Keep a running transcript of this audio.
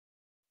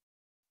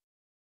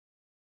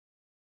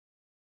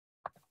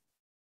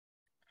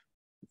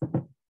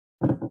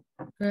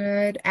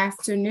Good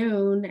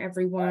afternoon,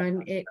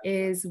 everyone. It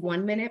is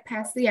 1 minute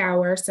past the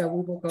hour, so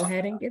we will go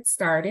ahead and get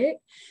started.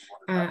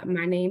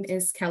 My name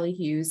is Kelly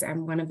Hughes.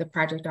 I'm one of the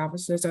project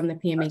officers on the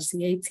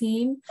PMHCA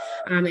team,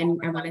 and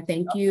I want to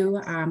thank you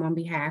on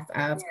behalf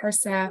of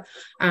HRSA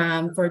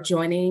for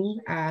joining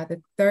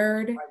the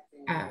third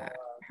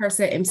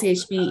HRSA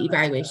MCHB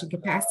Evaluation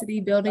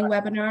Capacity Building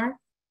webinar.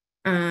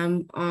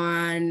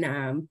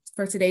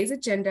 For today's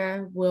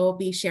agenda, we'll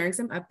be sharing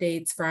some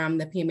updates from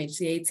the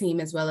PMHCA team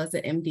as well as the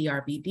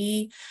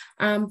MDRBD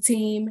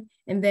team.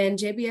 And then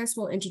JBS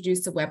will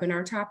introduce the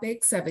webinar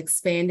topics of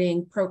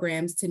expanding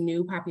programs to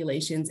new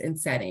populations and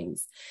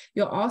settings.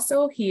 You'll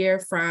also hear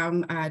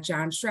from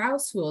John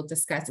Strauss, who will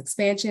discuss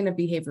expansion of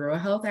behavioral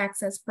health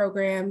access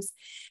programs,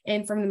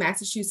 and from the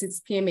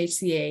Massachusetts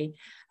PMHCA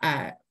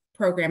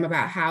program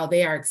about how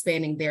they are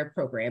expanding their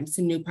programs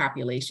to new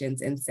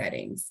populations and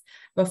settings.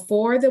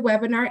 Before the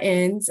webinar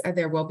ends,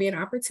 there will be an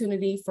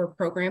opportunity for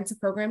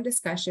program-to-program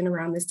discussion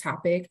around this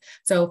topic.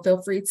 So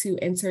feel free to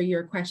enter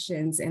your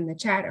questions in the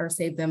chat or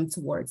save them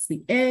towards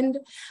the end.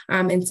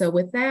 And so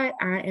with that,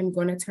 I am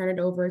going to turn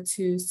it over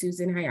to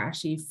Susan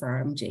Hayashi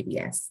from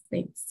JBS.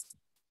 Thanks.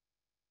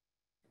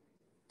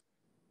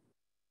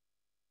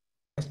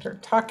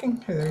 Start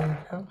talking. There you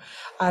go.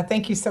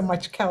 Thank you so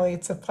much, Kelly.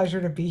 It's a pleasure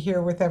to be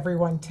here with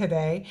everyone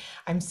today.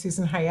 I'm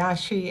Susan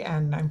Hayashi,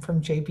 and I'm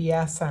from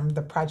JBS. I'm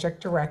the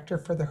project director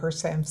for the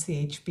HRSA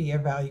MCHB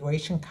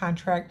evaluation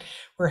contract.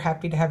 We're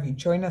happy to have you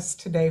join us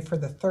today for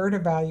the third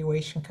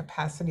evaluation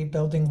capacity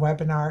building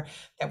webinar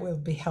that will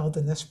be held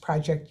in this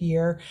project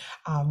year,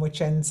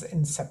 which ends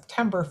in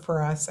September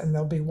for us, and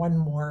there'll be one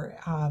more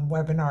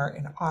webinar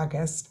in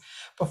August.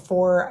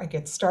 Before I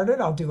get started,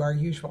 I'll do our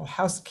usual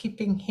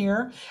housekeeping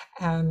here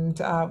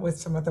and with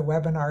some of the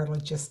webinar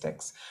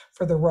logistics.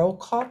 For the roll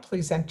call,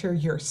 please enter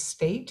your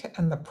state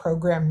and the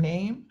program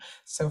name.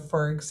 So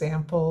for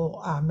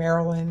example,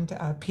 Maryland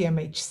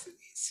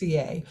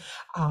PMHCA,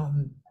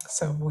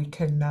 so we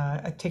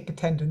can take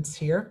attendance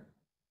here.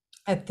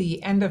 At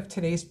the end of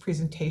today's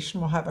presentation,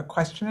 we'll have a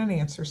question and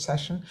answer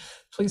session.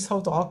 Please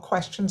hold all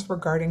questions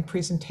regarding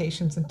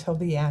presentations until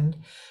the end.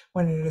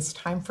 When it is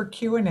time for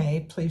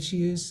Q&A, please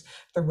use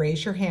the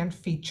raise your hand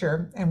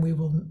feature and we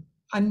will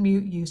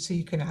unmute you so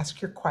you can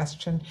ask your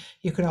question.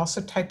 You can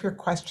also type your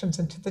questions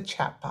into the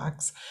chat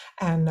box,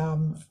 and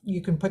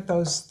you can put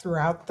those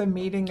throughout the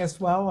meeting as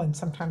well, and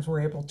sometimes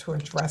we're able to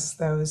address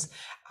those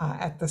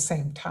at the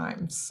same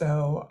time,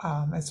 so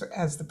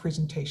as the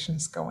presentation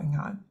is going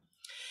on.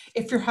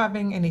 If you're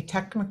having any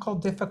technical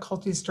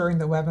difficulties during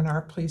the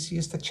webinar, please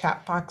use the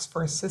chat box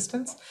for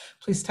assistance.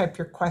 Please type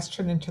your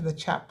question into the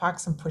chat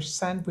box and push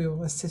send. We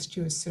will assist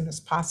you as soon as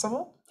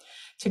possible.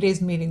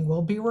 Today's meeting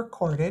will be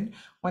recorded.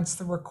 Once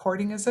the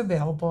recording is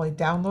available, a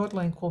download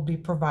link will be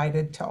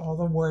provided to all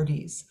the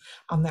awardees.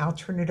 I'll now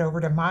turn it over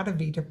to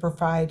Madhavi to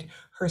provide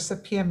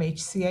HRSA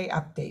PMHCA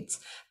updates.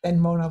 Then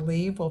Mona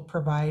Lee will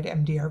provide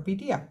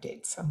MDRBD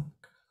updates. So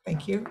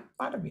thank you,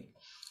 Madhavi.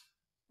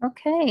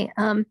 Okay,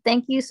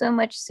 thank you so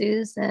much,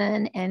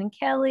 Susan and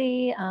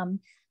Kelly.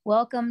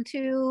 Welcome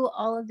to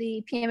all of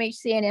the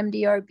PMHCA and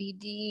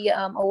MDRBD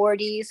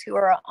awardees who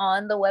are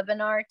on the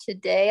webinar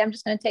today. I'm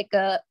just going to take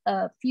a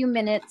few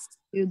minutes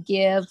to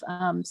give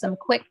some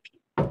quick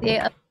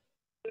PMHCA.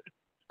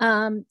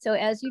 So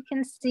as you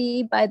can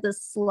see by the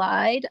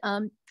slide,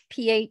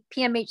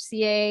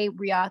 PMHCA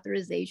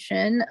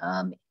reauthorization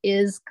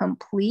is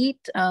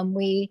complete.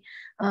 The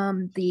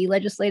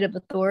legislative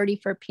authority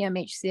for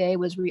PMHCA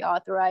was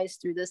reauthorized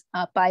through this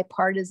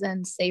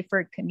bipartisan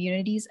Safer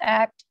Communities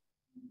Act.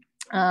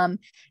 And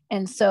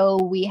so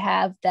we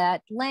have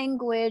that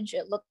language.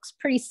 It looks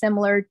pretty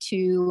similar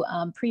to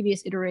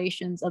previous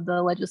iterations of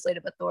the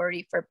legislative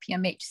authority for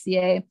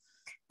PMHCA.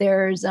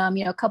 There's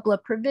a couple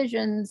of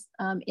provisions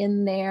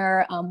in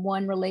there,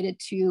 one related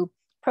to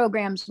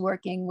programs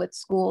working with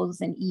schools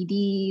and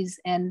EDs,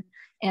 and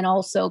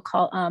also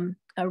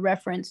a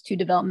reference to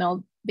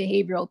developmental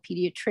behavioral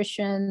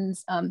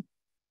pediatricians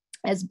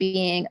as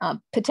being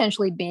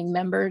potentially being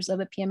members of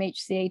a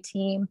PMHCA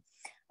team.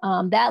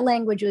 That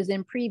language was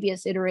in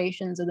previous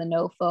iterations of the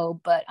NOFO,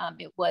 but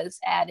it was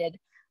added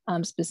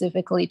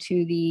specifically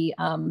to the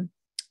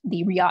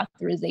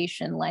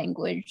reauthorization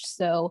language.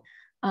 So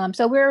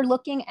we're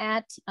looking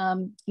at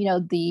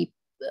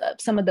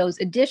some of those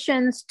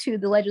additions to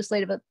the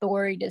legislative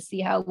authority to see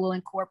how we'll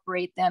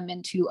incorporate them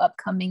into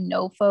upcoming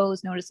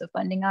NOFOs, notice of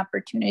funding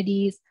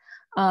opportunities.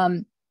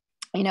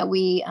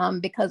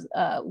 Because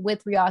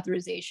with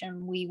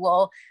reauthorization,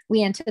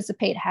 we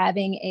anticipate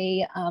having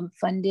a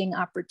funding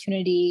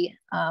opportunity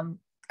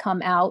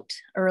come out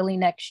early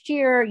next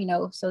year,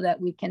 so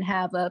that we can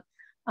have a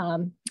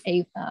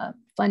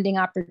funding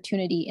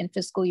opportunity in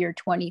fiscal year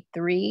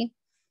 23.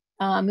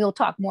 We'll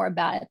talk more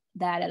about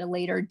that at a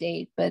later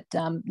date, but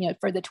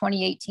for the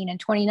 2018 and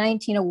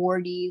 2019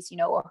 awardees,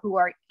 who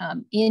are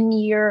in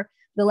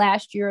the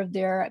last year of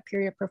their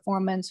period of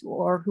performance,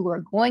 or who are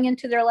going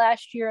into their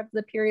last year of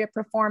the period of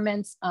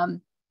performance,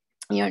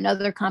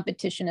 another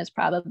competition is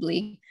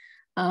probably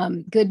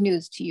good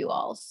news to you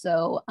all.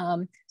 So,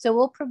 so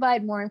we'll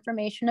provide more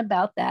information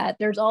about that.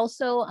 There's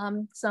also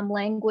some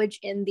language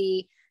in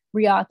the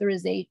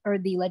reauthorization or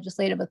the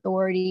legislative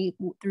authority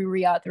through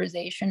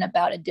reauthorization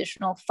about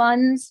additional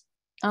funds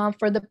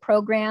for the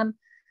program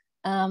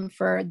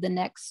for the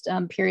next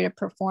period of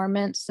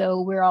performance.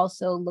 So we're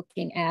also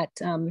looking at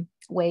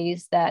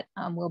ways that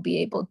we'll be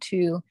able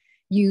to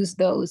use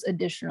those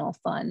additional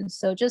funds.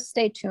 So just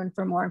stay tuned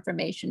for more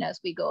information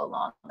as we go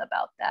along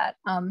about that.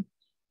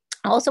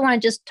 I also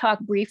want to just talk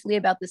briefly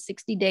about the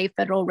 60-day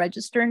Federal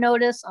Register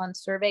notice on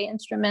survey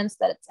instruments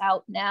that it's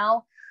out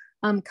now.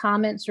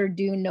 Comments are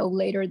due no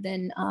later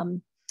than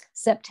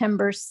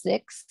September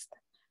 6th.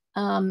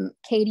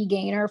 Katie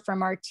Gaynor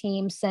from our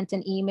team sent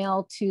an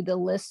email to the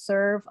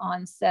listserv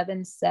on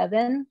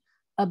 7/7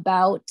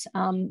 about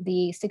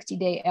the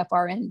 60-day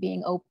FRN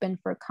being open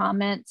for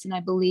comments. And I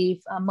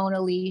believe Mona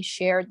Lee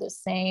shared the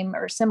same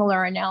or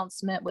similar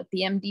announcement with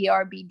the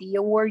MDRBD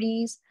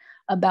awardees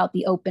about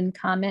the open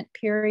comment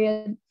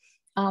period.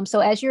 So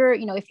as you're,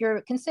 if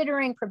you're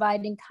considering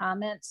providing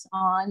comments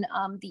on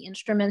the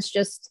instruments,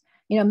 just,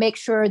 make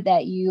sure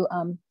that you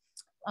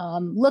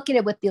look at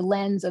it with the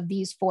lens of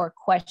these 4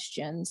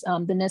 questions: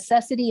 the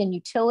necessity and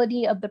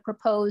utility of the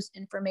proposed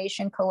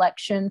information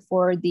collection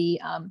for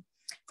the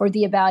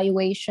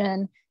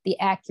evaluation, the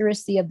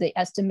accuracy of the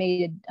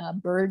estimated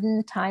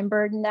time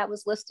burden that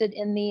was listed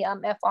in the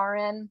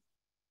FRN,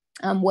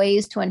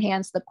 ways to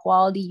enhance the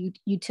quality,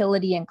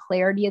 utility, and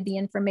clarity of the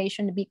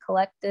information to be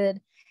collected,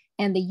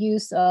 and the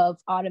use of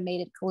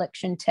automated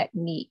collection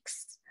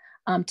techniques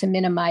to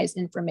minimize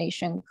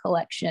information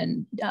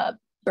collection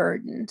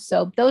burden.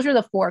 So those are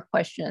the 4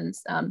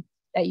 questions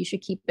that you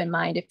should keep in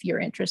mind if you're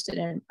interested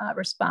in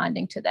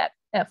responding to that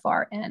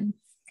FRN.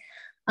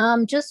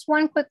 Just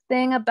one quick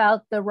thing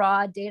about the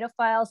raw data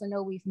files. I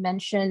know we've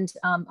mentioned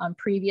on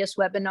previous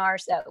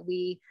webinars that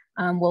we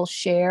will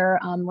share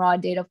raw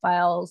data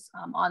files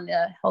on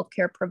the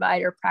healthcare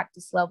provider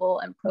practice level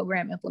and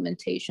program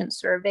implementation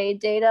survey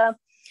data.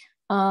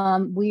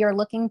 We are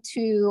looking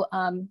to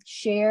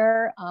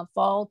share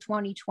fall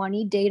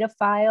 2020 data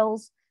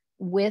files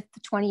with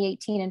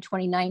 2018 and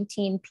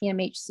 2019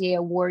 PMHCA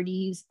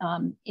awardees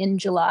in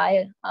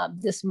July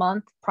this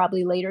month,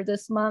 probably later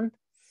this month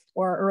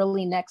or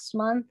early next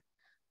month.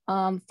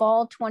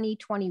 Fall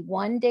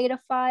 2021 data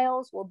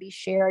files will be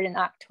shared in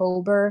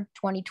October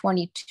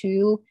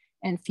 2022,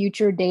 and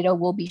future data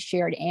will be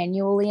shared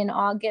annually in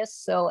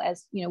August. So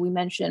as we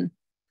mentioned,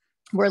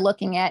 we're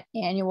looking at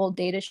annual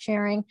data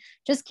sharing.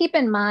 Just keep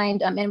in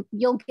mind, and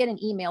you'll get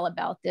an email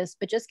about this,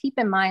 but just keep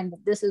in mind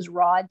that this is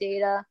raw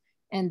data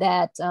and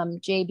that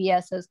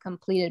JBS has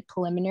completed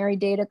preliminary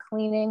data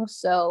cleaning.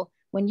 So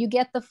when you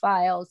get the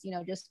files,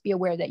 just be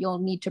aware that you'll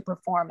need to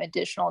perform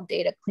additional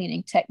data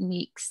cleaning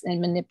techniques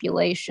and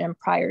manipulation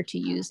prior to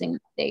using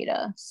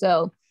data.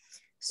 So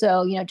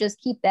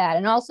just keep that.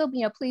 And also,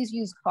 please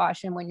use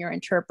caution when you're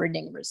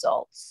interpreting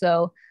results.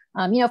 So,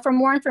 for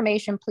more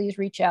information, please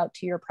reach out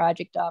to your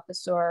project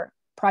officer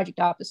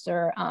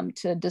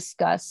to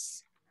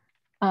discuss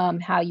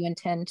how you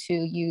intend to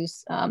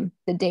use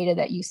the data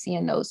that you see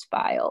in those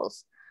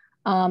files.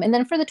 And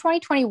then for the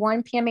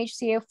 2021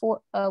 PMHCA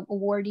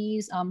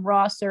awardees,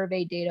 raw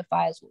survey data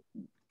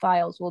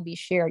files will be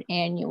shared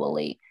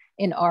annually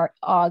in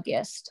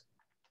August.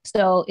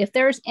 So if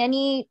there's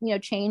any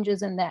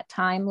changes in that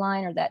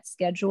timeline or that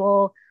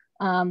schedule,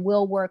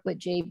 we'll work with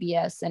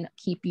JBS and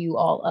keep you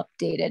all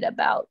updated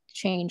about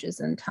changes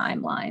in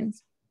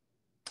timelines.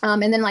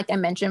 And then, like I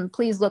mentioned,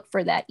 please look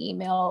for that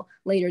email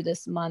later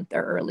this month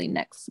or early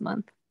next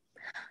month.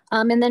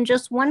 And then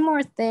just one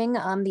more thing,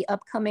 the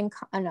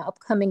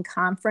upcoming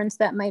conference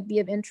that might be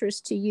of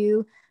interest to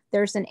you.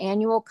 There's an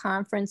annual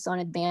conference on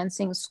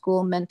advancing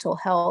school mental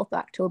health,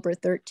 October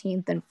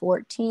 13th and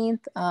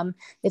 14th.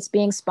 It's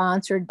being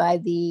sponsored by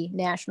the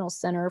National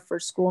Center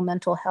for School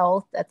Mental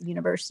Health at the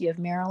University of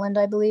Maryland,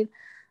 I believe.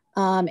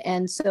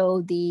 And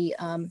so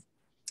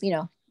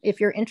if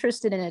you're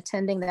interested in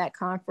attending that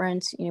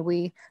conference,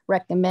 we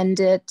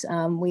recommend it.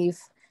 We've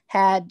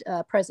had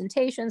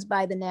presentations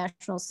by the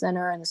National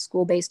Center and the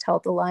School-Based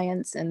Health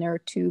Alliance, and they're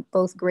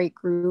both great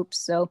groups.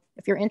 So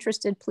if you're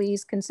interested,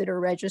 please consider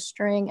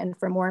registering. And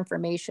for more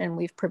information,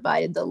 we've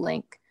provided the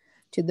link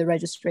to the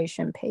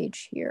registration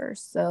page here.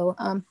 So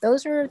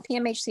those are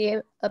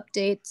PMHCA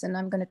updates, and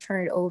I'm going to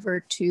turn it over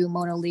to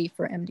Mona Lee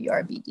for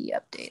MDRBD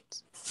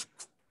updates.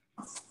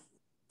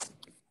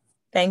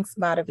 Thanks,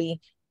 Madhavi.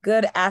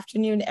 Good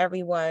afternoon,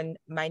 everyone.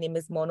 My name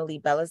is Mona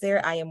Lee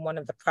Belizaire. I am one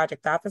of the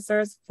project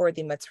officers for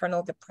the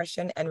Maternal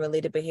Depression and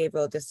Related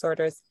Behavioral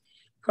Disorders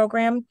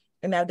program,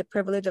 and I have the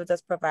privilege of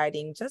just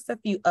providing just a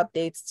few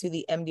updates to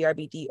the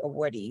MDRBD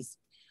awardees.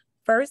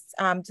 First,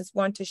 just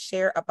want to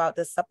share about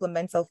the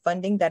supplemental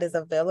funding that is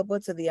available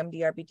to the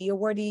MDRBD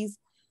awardees.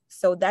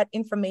 So that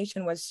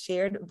information was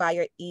shared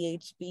via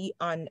EHB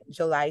on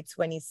July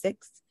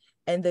 26th.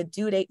 And the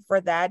due date for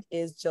that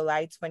is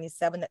July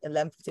 27th at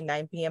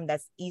 11:59 p.m.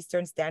 That's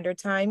Eastern Standard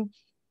Time.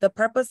 The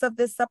purpose of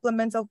this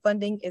supplemental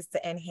funding is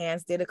to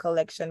enhance data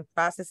collection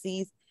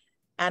processes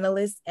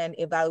analyst and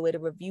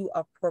evaluated review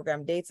of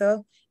program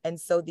data. And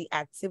so the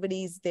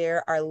activities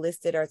there are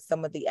listed are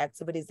some of the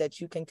activities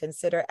that you can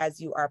consider as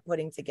you are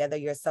putting together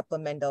your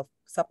supplemental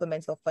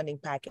funding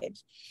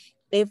package.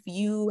 If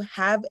you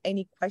have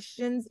any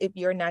questions, if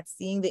you're not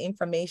seeing the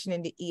information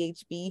in the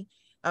EHB,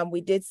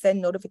 we did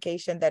send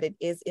notification that it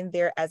is in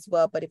there as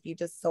well. But if you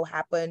just so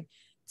happen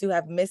to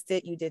have missed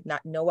it, you did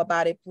not know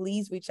about it,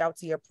 please reach out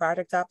to your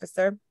project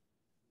officer.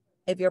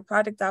 If your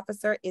project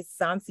officer is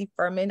Sansi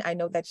Furman, I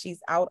know that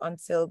she's out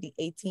until the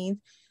 18th.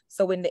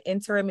 So in the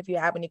interim, if you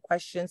have any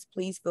questions,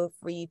 please feel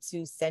free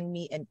to send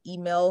me an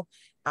email,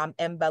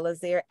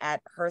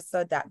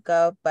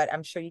 mbelazir@hrsa.gov, but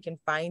I'm sure you can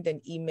find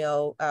an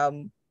email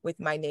with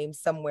my name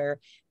somewhere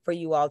for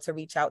you all to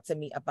reach out to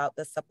me about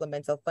the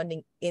supplemental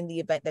funding in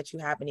the event that you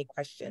have any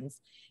questions.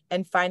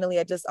 And finally,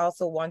 I just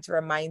also want to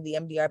remind the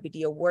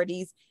MDRBD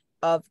awardees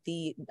of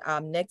the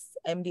next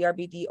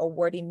MDRBD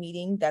awarding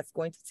meeting that's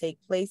going to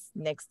take place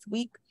next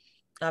week.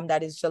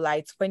 That is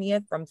July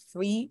 20th from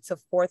 3 to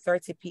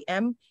 4:30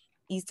 p.m.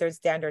 Eastern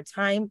Standard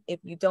Time.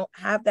 If you don't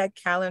have that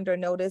calendar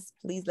notice,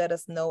 please let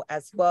us know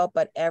as well.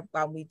 But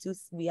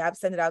we have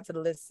sent it out to the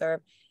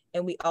listserv,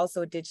 and we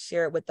also did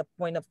share it with the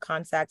point of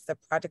contacts, the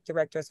project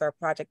directors or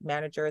project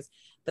managers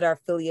that are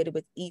affiliated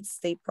with each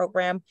state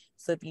program.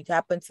 So if you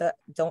happen to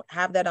don't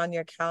have that on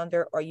your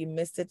calendar or you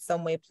missed it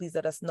some way, please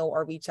let us know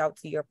or reach out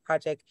to your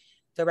project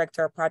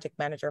director or project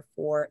manager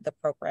for the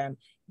program.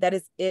 That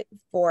is it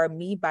for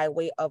me by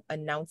way of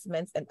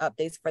announcements and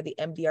updates for the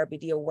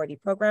MDRBD awardee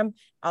program.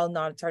 I'll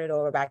now turn it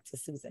over back to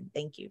Susan.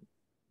 Thank you.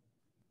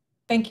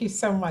 Thank you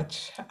so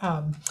much.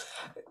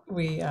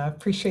 We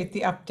appreciate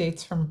the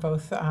updates from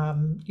both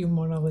you,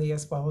 Mona Lee,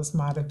 as well as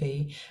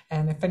Madhavi.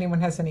 And if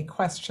anyone has any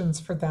questions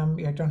for them,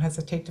 don't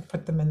hesitate to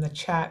put them in the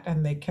chat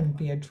and they can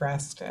be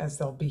addressed as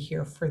they'll be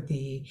here for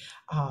the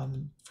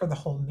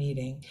whole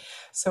meeting.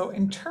 So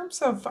in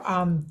terms of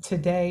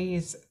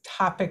today's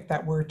topic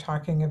that we're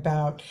talking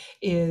about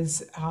is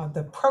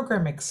the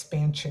program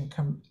expansion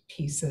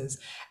pieces.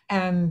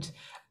 And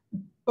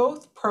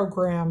both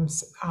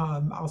programs,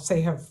 I'll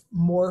say, have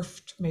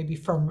morphed maybe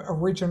from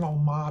original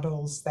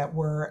models that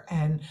were,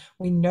 and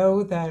we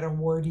know that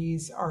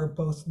awardees are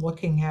both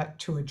looking at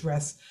to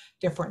address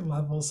different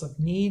levels of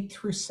need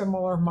through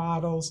similar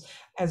models,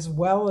 as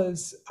well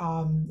as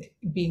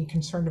being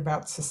concerned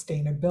about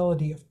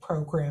sustainability of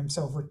programs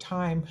over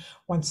time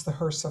once the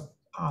HRSA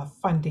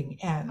funding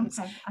ends.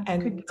 Okay, I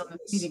couldn't get on the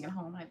meeting at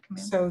home. I had to come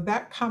in. So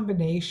that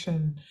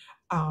combination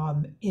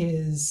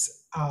is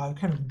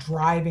kind of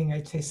driving,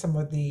 I'd say, some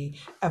of the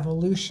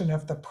evolution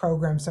of the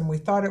programs. And we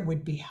thought it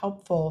would be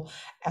helpful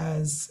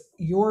as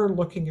you're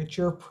looking at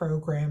your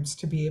programs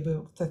to be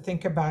able to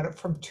think about it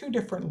from two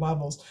different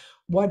levels.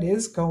 What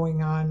is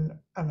going on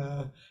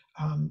a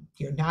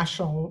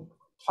national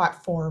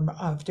platform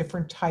of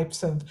different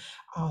types of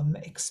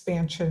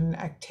expansion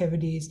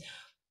activities,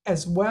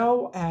 as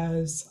well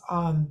as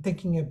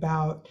thinking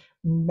about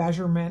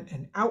measurement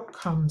and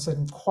outcomes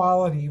and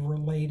quality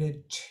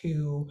related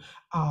to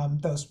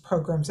those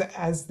programs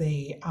as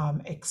they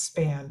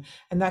expand.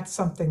 And that's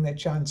something that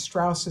John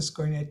Strauss is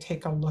going to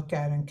take a look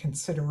at and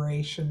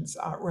considerations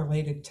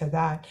related to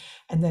that.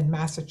 And then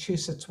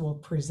Massachusetts will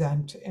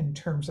present in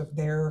terms of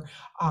their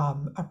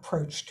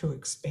approach to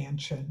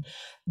expansion.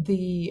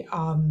 The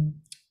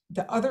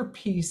other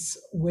piece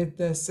with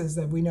this is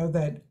that we know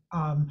that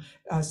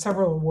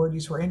several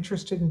awardees were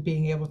interested in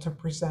being able to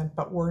present,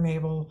 but weren't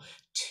able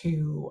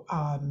to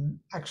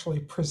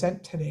actually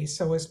present today.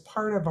 So as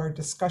part of our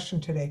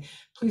discussion today,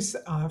 please,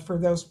 for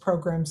those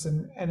programs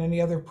and any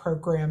other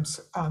programs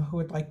who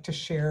would like to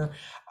share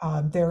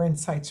their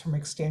insights from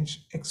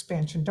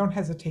expansion, don't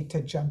hesitate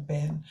to jump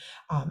in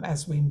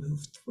as we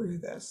move through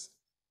this.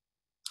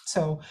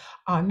 So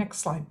next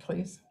slide,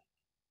 please.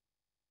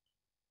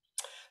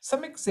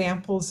 Some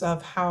examples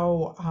of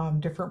how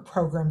different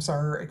programs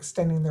are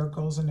extending their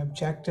goals and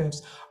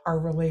objectives are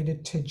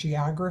related to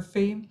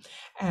geography,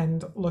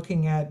 and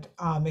looking at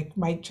it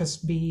might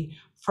just be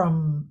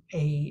from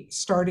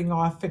starting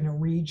off in a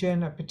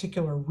region, a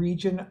particular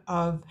region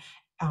of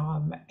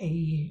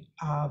a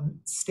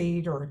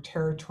state or a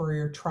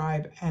territory or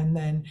tribe, and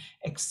then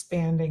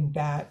expanding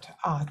that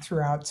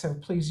throughout. So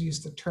please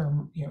use the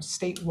term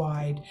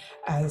statewide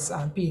as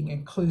being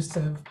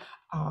inclusive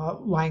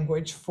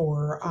language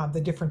for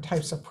the different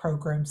types of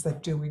programs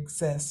that do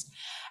exist.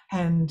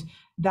 And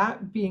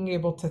that being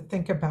able to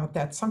think about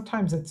that,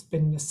 sometimes it's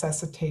been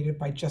necessitated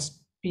by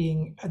just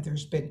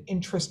there's been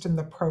interest in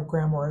the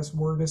program, or as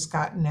word has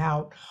gotten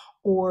out,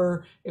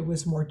 or it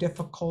was more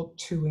difficult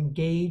to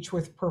engage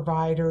with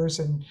providers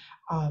and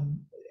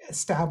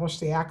establish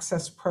the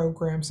access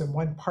programs in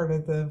one part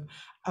of the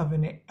of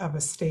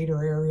a state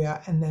or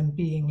area, and then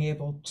being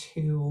able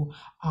to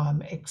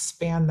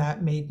expand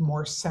that made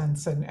more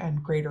sense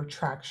and greater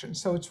traction.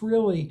 So it's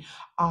really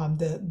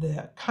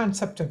the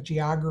concept of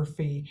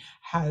geography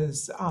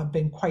has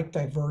been quite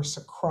diverse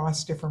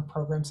across different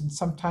programs, and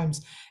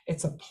sometimes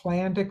it's a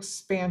planned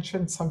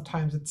expansion,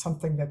 sometimes it's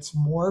something that's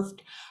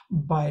morphed,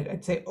 but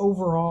I'd say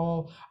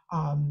overall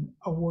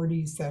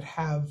awardees that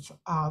have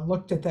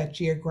looked at that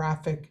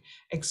geographic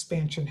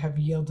expansion have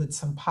yielded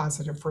some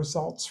positive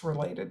results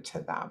related to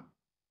them.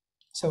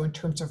 So in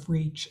terms of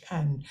reach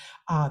and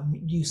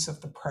use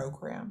of the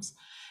programs.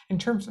 In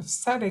terms of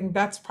setting,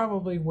 that's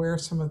probably where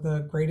some of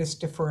the greatest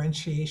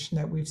differentiation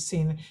that we've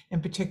seen,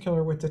 in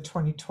particular with the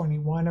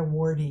 2021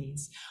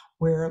 awardees.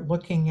 We're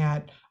looking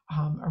at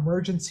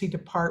emergency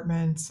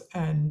departments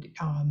and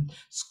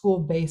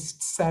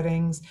school-based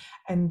settings,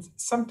 and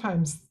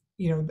sometimes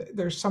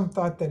there's some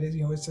thought that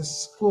is a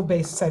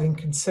school-based setting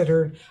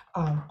considered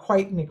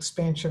quite an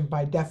expansion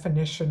by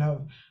definition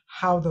of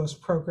how those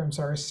programs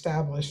are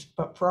established,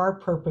 but for our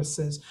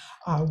purposes,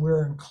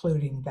 we're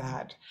including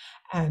that.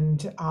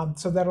 And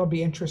so that'll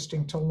be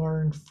interesting to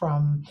learn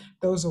from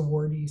those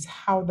awardees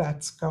how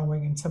that's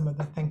going and some of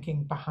the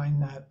thinking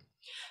behind that.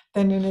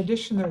 Then in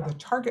addition, there are the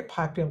target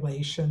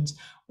populations,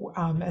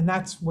 and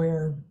that's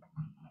where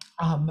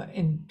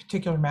in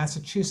particular,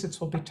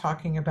 Massachusetts will be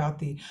talking about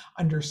the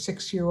under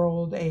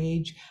 6-year-old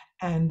age,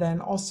 and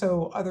then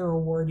also other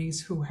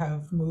awardees who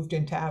have moved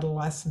into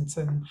adolescence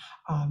and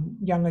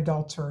young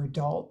adults or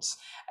adults,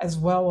 as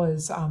well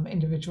as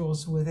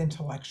individuals with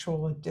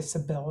intellectual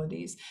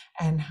disabilities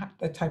and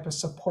the type of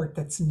support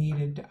that's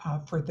needed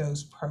for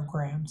those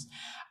programs.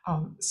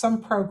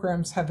 Some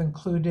programs have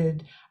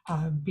included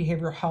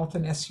behavioral health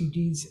and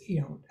SUDs,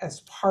 as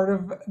part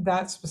of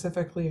that,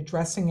 specifically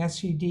addressing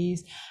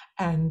SUDs.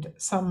 And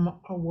some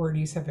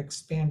awardees have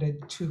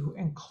expanded to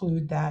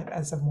include that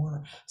as a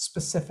more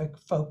specific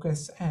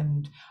focus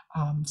and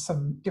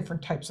some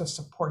different types of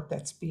support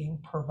that's being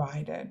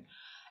provided.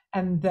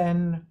 And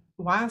then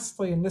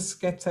lastly, and this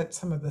gets at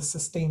some of the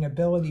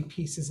sustainability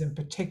pieces in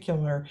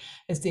particular,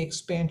 is the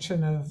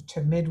expansion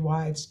to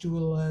midwives,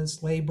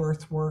 doulas, lay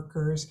birth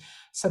workers,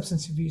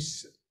 substance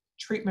abuse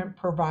treatment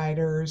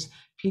providers,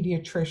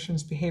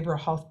 pediatricians, behavioral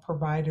health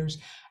providers.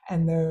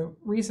 And the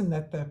reason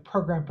that the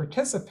program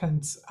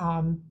participants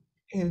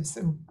is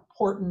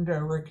important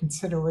or a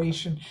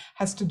consideration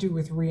has to do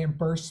with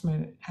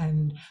reimbursement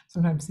and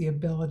sometimes the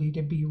ability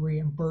to be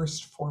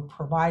reimbursed for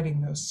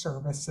providing those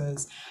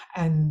services.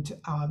 And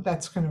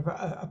that's kind of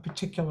a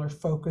particular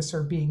focus,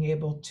 or being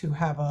able to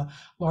have a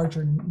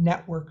larger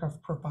network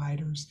of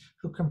providers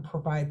who can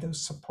provide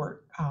those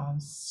support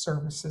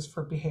services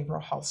for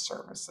behavioral health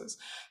services.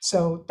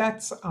 So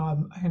that's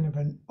kind of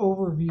an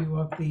overview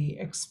of the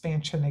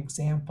expansion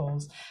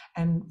examples.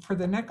 And for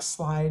the next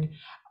slide,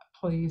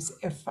 please,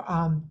 if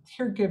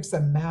here gives a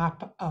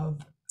map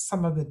of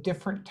some of the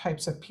different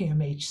types of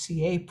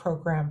PMHCA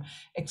program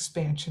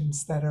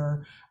expansions that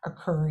are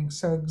occurring.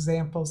 So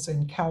examples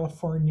in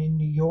California and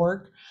New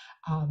York,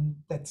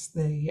 that's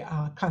the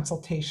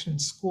consultation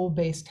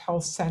school-based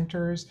health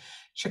centers,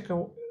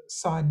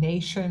 Chickasaw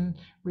Nation,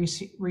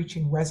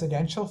 reaching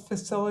residential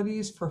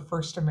facilities for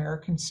first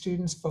American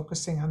students,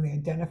 focusing on the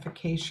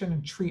identification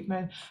and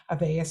treatment of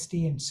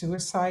ASD and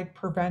suicide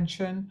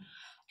prevention.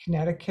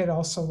 Connecticut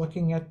also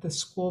looking at the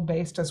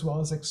school-based as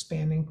well as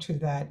expanding to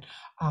that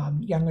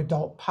young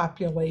adult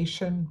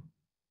population.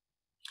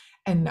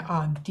 And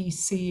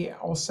DC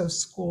also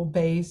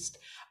school-based.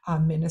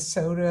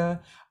 Minnesota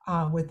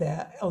with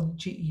the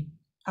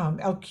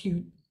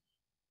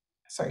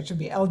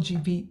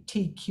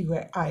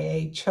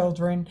LGBTQIA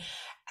children,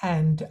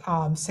 and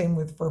same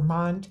with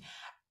Vermont.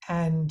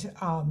 And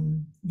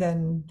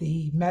then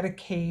the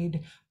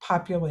Medicaid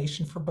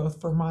population for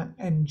both Vermont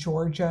and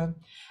Georgia,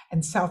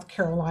 and South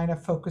Carolina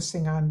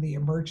focusing on the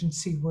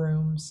emergency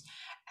rooms,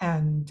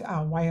 and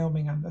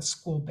Wyoming on the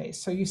school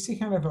base. So you see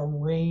kind of a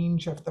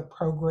range of the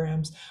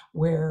programs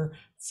where,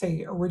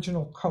 say,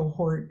 original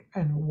cohort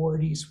and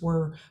awardees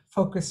were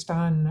focused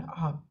on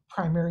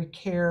primary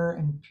care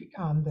and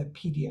the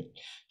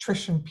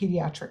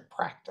pediatric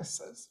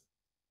practices.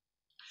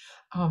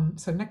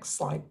 So next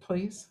slide,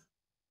 please.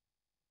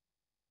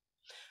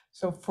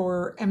 So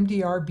for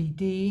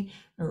MDRBD,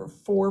 there are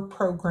 4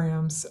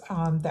 programs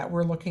that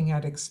we're looking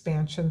at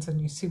expansions, and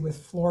you see with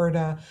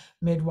Florida,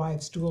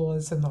 midwives,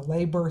 doulas, and the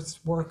lay birth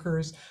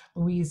workers,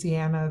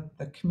 Louisiana,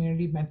 the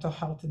community mental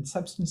health and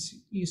substance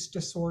use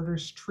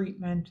disorders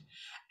treatment,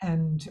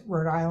 and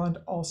Rhode Island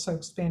also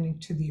expanding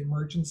to the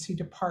emergency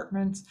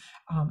departments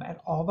at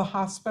all the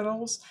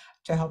hospitals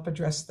to help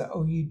address the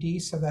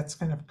OUD. So that's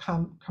kind of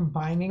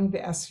combining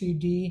the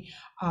SUD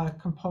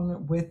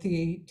component with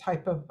the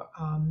type of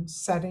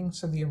setting,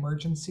 so the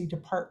emergency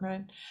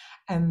department.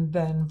 And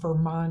then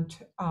Vermont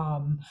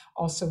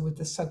also with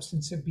the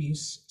substance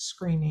abuse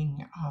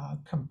screening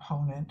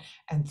component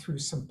and through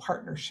some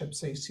partnerships.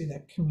 So you see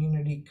that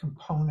community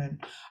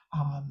component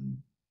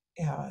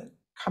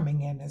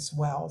coming in as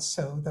well.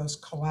 So those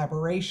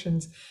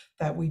collaborations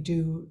that we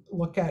do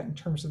look at in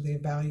terms of the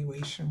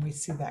evaluation, we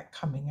see that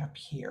coming up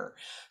here.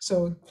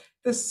 So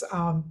this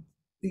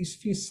these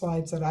few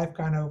slides that I've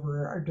gone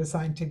over are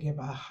designed to give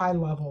a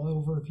high-level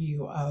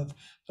overview of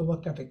the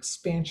look of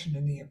expansion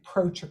and the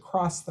approach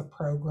across the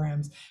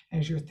programs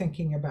as you're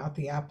thinking about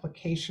the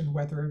application,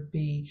 whether it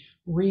be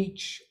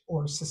reach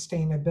or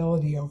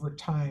sustainability over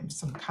time,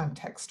 some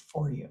context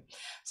for you.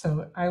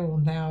 So I will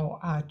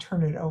now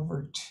turn it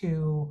over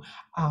to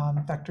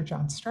Dr.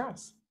 John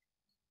Strauss.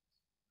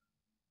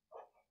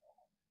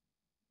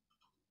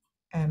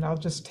 And I'll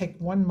just take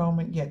one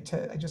moment yet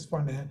I just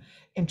want to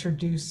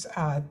introduce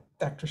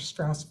Dr.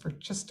 Strauss for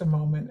just a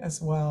moment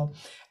as well.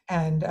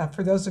 And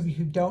for those of you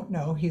who don't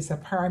know, he's a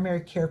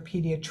primary care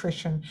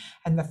pediatrician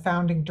and the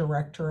founding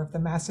director of the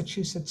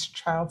Massachusetts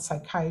Child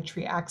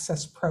Psychiatry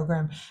Access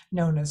Program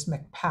known as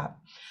MCHB.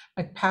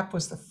 MCHB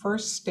was the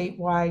first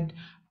statewide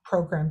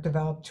program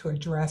developed to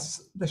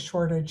address the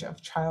shortage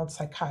of child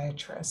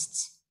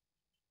psychiatrists.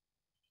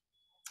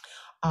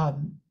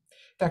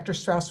 Dr.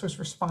 Strauss was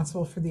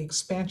responsible for the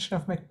expansion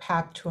of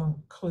MCHB to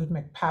include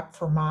MCHB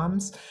for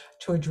moms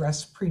to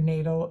address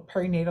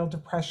perinatal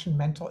depression,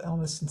 mental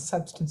illness, and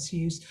substance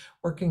use,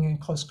 working in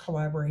close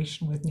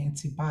collaboration with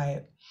Nancy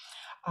Byatt.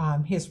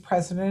 He is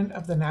president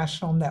of the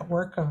National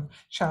Network of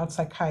Child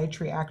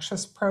Psychiatry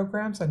Access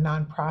Programs, a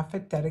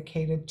nonprofit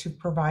dedicated to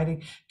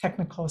providing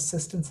technical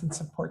assistance and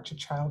support to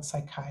child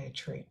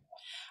psychiatry.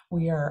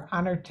 We are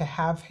honored to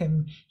have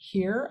him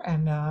here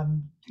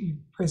and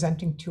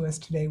presenting to us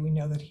today. We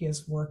know that he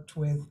has worked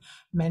with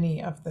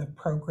many of the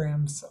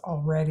programs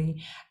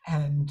already,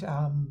 and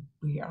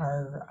we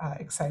are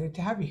excited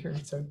to have you here.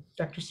 So,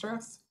 Dr.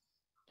 Strauss.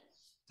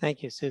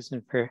 Thank you,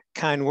 Susan, for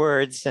kind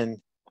words,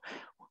 and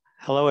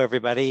hello,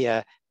 everybody.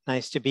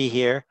 Nice to be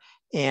here.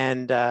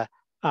 And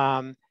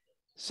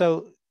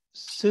so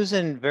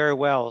Susan very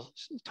well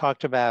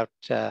talked about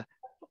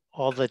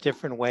all the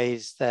different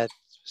ways that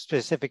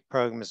specific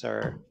programs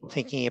are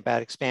thinking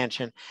about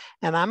expansion.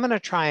 And I'm going to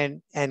try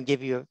and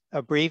give you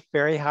a brief,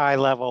 very high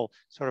level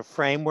sort of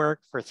framework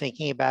for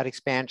thinking about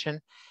expansion.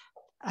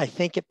 I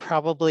think it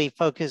probably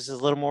focuses a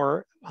little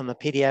more on the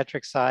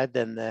pediatric side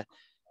than the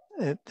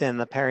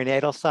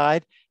perinatal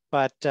side,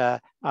 but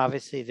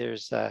obviously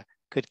there's a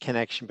good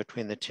connection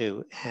between the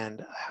two,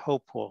 and I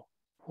hope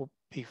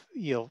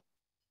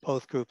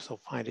both groups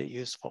will find it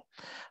useful.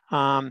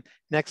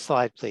 Next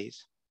slide,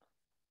 please.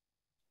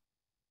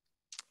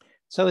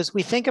 So as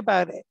we think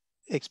about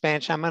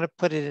expansion, I'm going to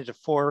put it into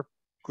 4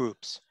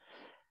 groups,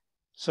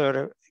 sort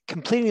of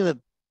completing the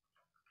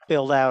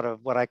build out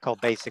of what I call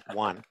basic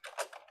 1,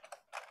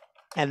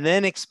 and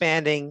then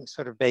expanding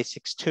sort of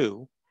basics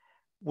 2,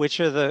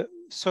 which are the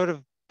sort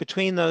of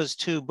between those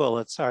 2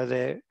 bullets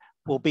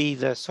will be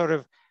the sort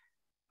of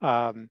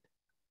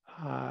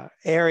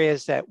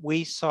areas that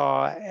we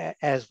saw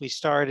as we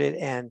started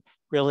and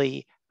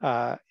really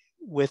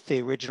with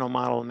the original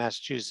model in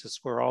Massachusetts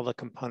were all the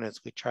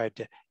components we tried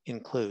to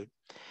include.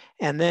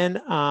 And then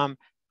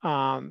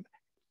the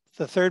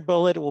 3rd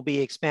bullet will be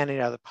expanding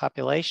other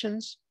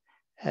populations,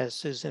 as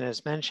Susan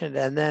has mentioned.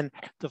 And then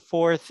the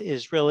 4th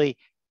is really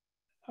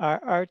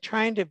are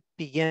trying to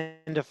begin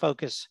to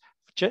focus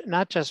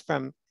not just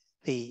from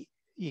you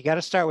got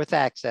to start with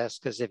access,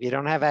 because if you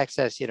don't have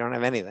access, you don't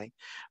have anything.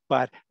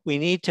 But we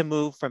need to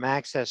move from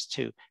access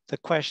to the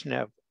question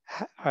of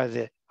are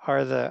the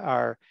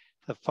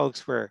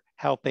folks we're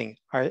helping,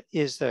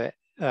 is the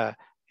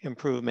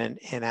improvement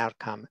in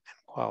outcome and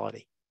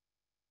quality.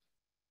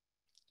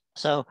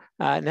 So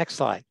next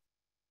slide.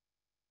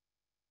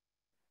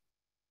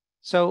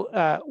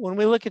 So when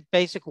we look at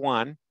basic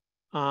 1,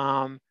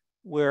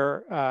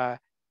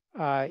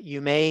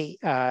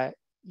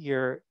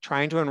 you're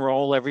trying to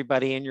enroll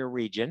everybody in your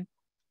region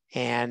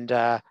and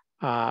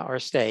or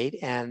state,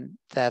 and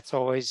there's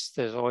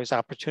always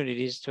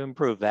opportunities to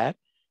improve that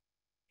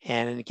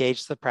and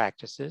engage the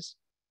practices.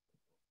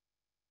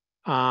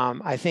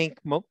 I think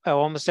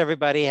almost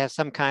everybody has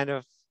some kind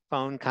of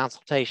phone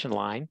consultation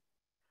line,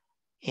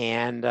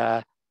 and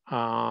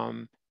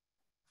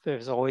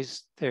there's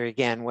always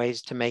again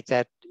ways to make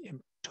that,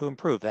 to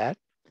improve that.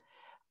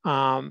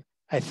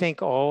 I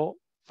think all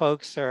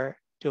folks are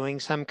doing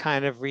some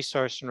kind of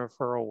resource and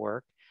referral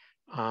work,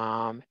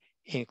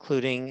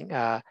 including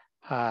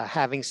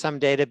having some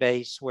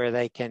database where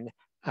they can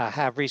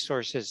have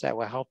resources that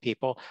will help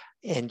people.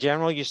 In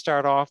general, you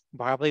start off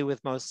probably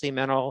with mostly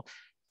mental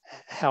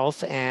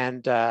health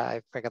and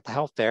I forgot the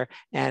health there,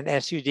 and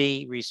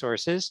SUD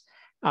resources,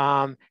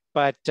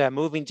 but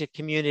moving to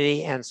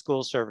community and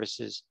school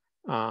services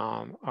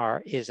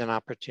is an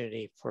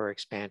opportunity for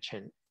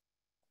expansion.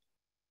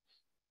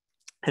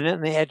 And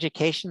then the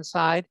education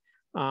side,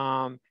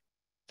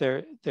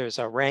 there's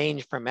a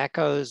range from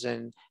echoes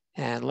and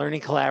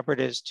learning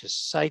collaboratives to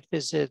site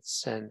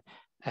visits and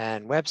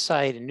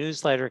website and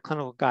newsletter,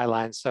 clinical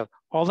guidelines. So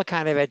all the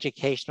kind of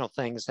educational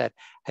things that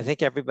I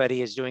think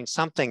everybody is doing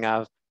something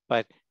of,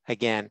 but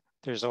again,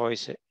 there's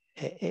always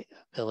an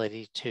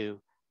ability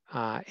to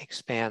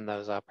expand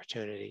those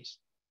opportunities.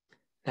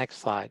 Next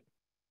slide.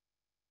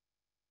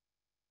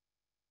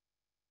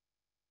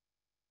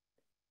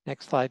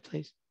 Next slide,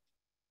 please.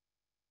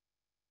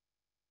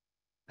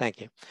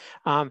 Thank you.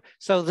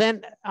 So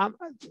then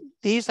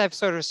these I've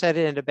sort of set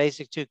it into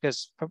basic too,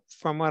 because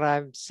from what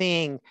I'm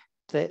seeing,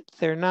 that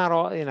they're not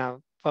all, you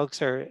know,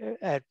 folks are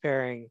at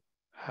varying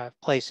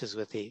places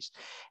with these.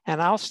 And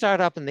I'll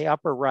start up in the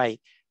upper right.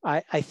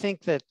 I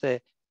think that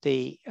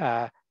the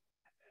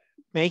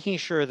making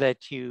sure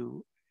that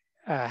you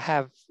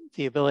have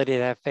the ability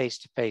to have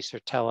face-to-face or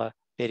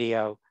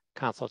tele-video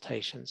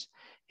consultations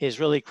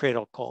is really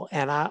critical.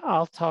 And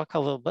I'll talk a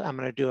little bit, I'm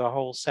going to do a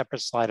whole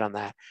separate slide on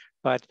that,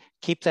 but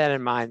keep that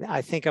in mind.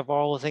 I think of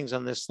all the things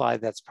on this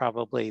slide, that's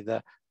probably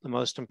the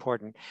most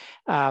important.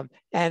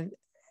 And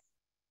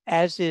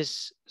as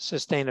is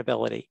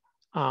sustainability,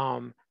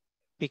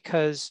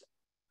 because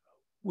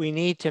we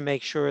need to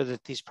make sure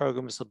that these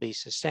programs will be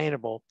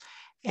sustainable.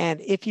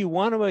 And if you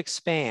want to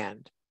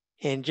expand,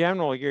 in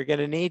general, you're going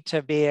to need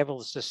to be able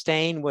to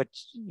sustain what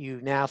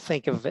you now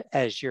think of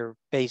as your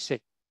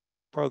basic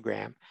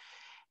program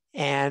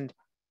and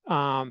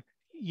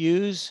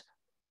use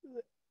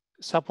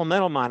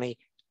supplemental money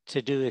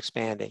to do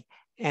expanding.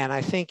 And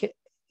I think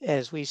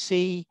as we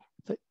see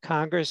the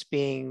Congress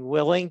being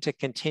willing to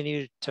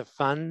continue to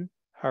fund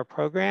our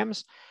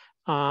programs,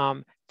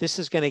 this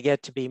is going to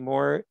get to be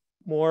more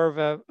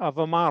of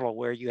a model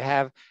where you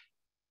have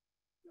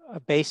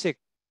a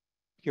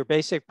your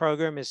basic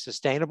program is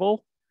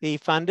sustainable, be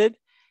funded,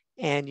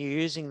 and you're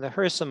using the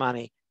HRSA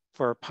money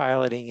for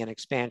piloting and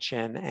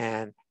expansion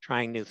and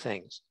trying new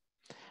things.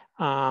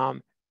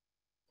 Another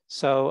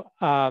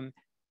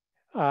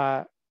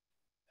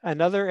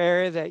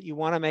area that you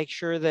want to make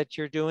sure that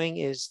you're doing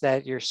is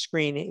that you're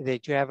screening,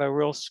 that you have a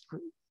real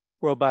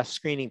robust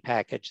screening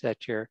package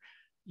that you're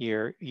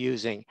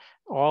using.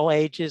 All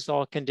ages,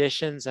 all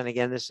conditions, and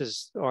again, this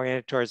is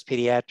oriented towards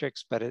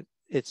pediatrics, but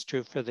it's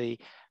true for the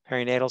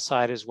perinatal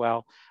side as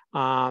well.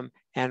 And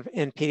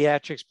in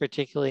pediatrics,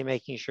 particularly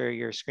making sure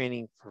you're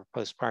screening for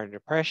postpartum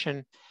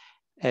depression,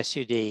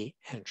 SUD,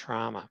 and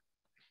trauma.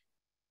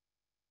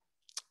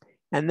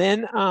 And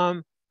then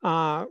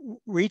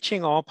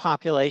reaching all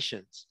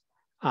populations,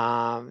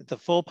 the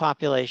full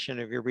population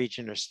of your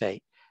region or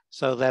state.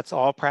 So that's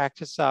all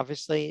practice,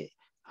 obviously,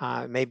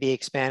 maybe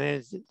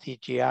expanded the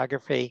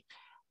geography.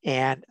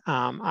 And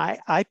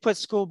I put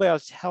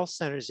school-based health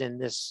centers in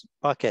this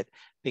bucket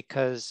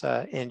because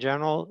in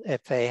general,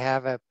 if they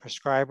have a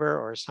prescriber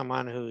or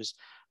someone who's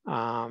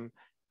a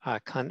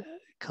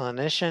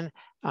clinician,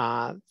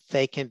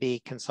 they can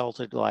be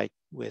consulted like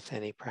with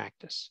any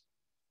practice.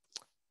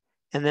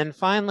 And then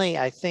finally,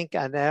 I think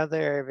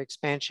another area of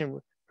expansion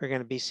we're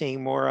going to be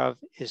seeing more of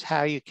is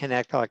how you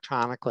connect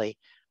electronically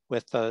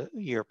with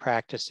your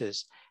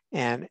practices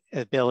and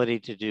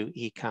ability to do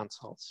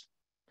e-consults.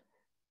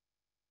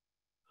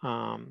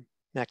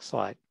 Next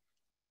slide.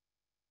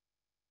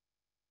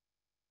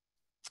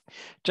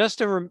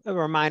 Just a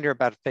reminder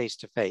about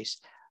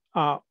face-to-face.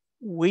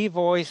 We've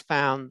always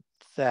found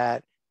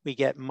that we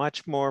get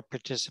much more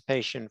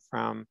participation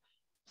from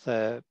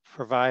the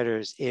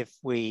providers if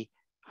we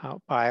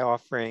by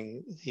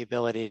offering the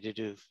ability to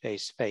do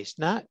face-to-face,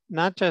 not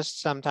just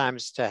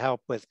sometimes to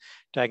help with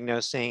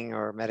diagnosing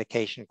or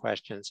medication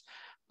questions,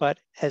 but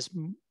as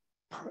one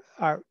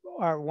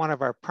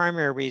of our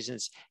primary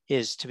reasons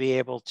is to be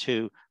able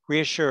to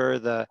reassure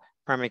the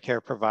primary care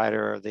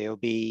provider or the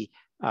OB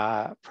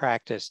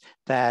practice,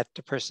 that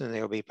the person in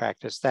the OB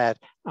practice, that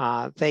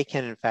they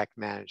can in fact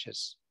manage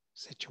this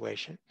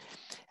situation.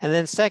 And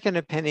then second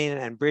opinion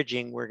and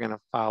bridging, we're going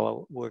to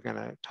talk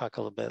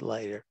a little bit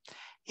later.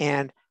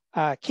 And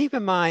keep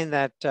in mind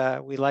that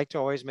we like to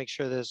always make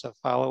sure there's a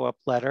follow-up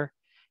letter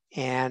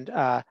and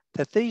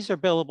that these are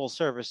billable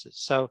services.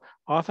 So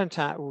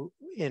oftentimes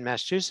in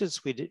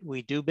Massachusetts,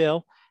 we do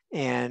bill,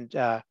 and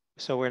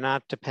so we're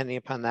not depending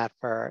upon that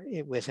for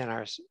within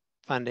our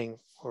funding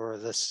for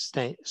the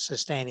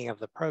sustaining of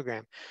the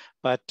program.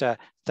 But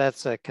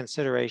that's a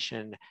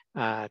consideration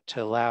to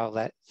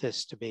allow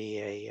this to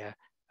be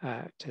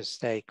to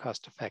stay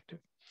cost effective.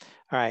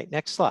 All right,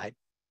 next slide.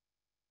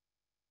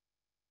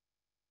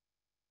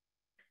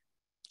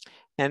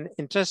 And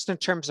just in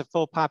terms of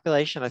full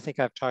population, I think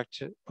I've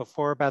talked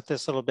before about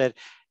this a little bit.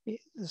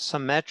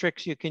 Some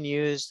metrics you can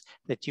use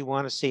that you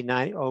want to see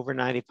over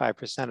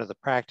 95% of the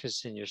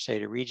practice in your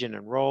state or region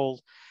enrolled.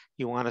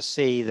 You want to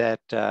see that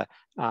at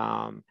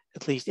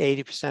least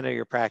 80% of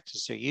your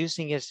practice are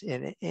using it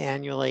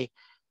annually.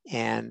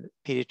 And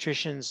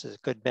pediatricians, a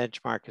good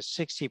benchmark is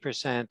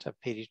 60% of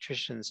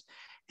pediatricians.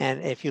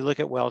 And if you look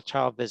at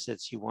well-child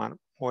visits, you want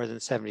more than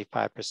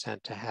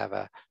 75% to have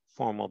a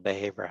formal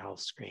behavioral health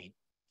screen.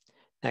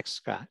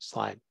 Next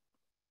slide.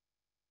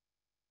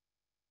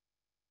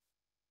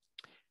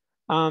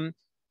 We're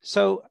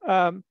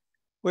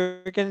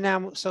going to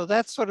now, so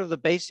that's sort of the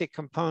basic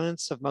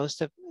components of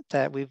most of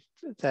that we've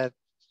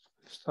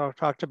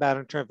talked about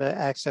in terms of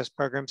access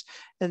programs.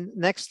 And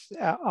next,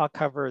 I'll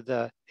cover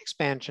the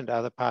expansion to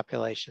other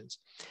populations.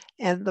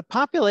 And the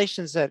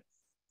populations that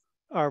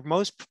are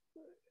most,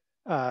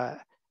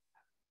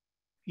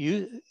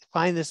 you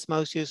find this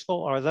most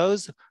useful are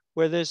those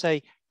where there's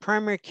a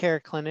primary care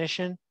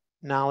clinician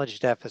knowledge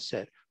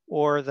deficit,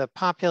 or the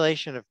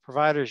population of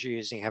providers you're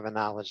using have a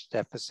knowledge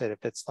deficit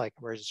if it's like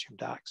emergency room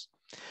docs.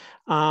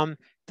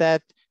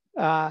 That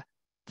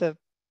the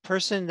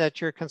person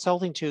that you're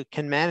consulting to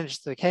can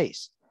manage the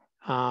case.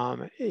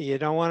 You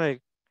don't want to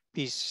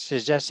be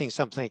suggesting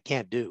something it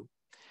can't do.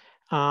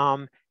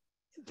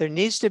 There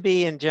needs to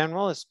be, in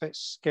general, a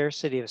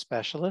scarcity of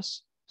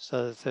specialists,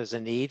 so that there's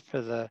a need for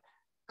the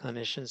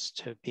clinicians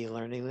to be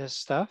learning this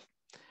stuff.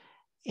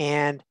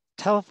 And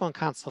telephone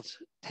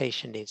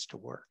consultation needs to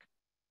work.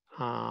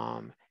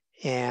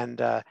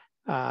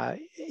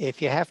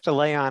 If you have to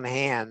lay on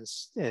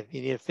hands, if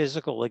you need a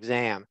physical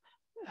exam,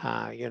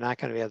 you're not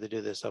going to be able to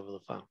do this over the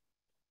phone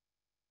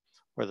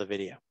or the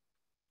video.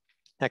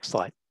 Next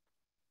slide.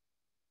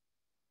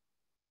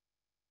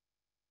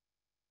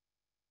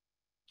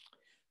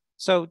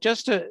 So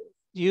just to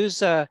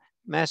use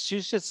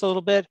Massachusetts a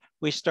little bit,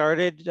 we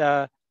started,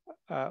 well,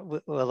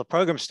 the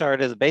program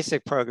started, the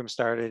basic program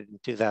started in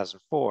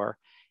 2004,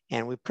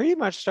 and we pretty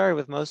much started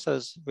with most of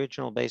those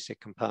original basic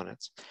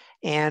components.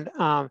 And,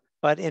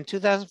 but in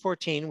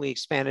 2014, we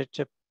expanded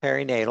to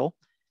perinatal,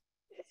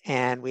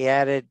 and we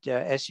added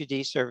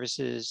SUD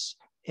services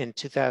in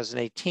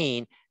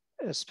 2018,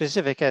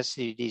 specific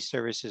SUD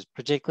services,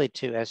 particularly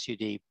to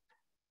SUD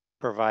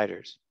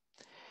providers.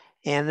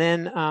 And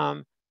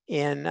then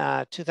in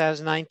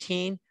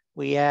 2019,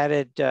 we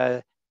added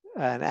an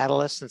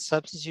adolescent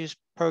substance use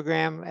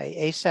program,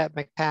 ASAP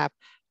MCHB,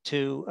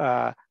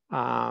 to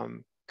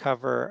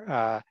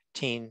cover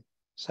teen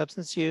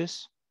substance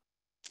use.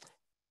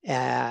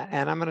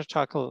 And I'm going to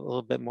talk a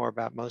little bit more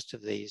about most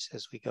of these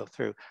as we go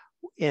through.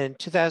 In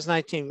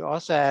 2019, we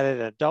also added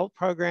an adult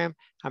program.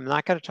 I'm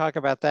not going to talk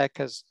about that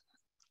because,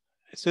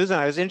 Susan,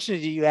 I was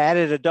interested you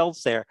added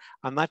adults there.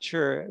 I'm not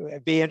sure,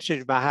 I'd be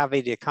interested by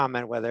having to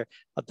comment whether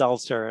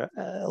adults are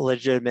a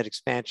legitimate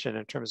expansion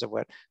in terms of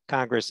what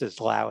Congress is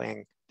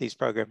allowing these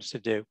programs to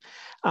do.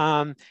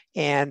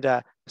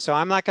 So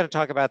I'm not going to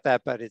talk about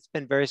that, but it's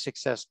been very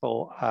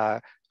successful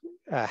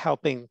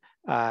helping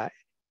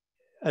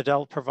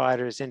adult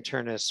providers,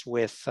 internists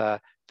with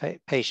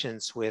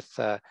patients with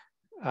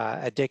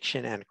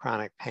addiction and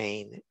chronic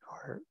pain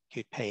or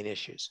acute pain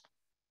issues.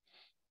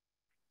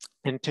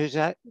 In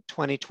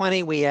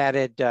 2020, we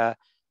added an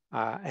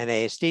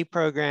ASD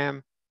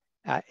program,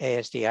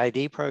 ASD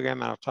ID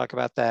program, and I'll talk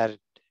about that.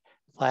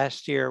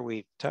 Last year,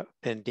 we've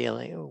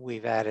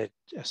added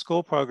a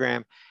school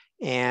program,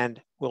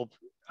 and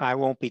I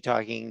won't be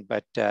talking,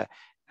 but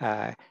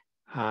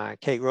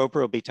Kate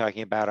Roper will be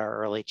talking about our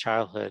early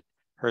childhood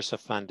HRSA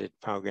funded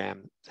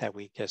program that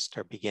we just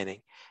are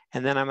beginning.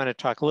 And then I'm going to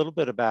talk a little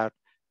bit about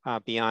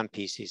beyond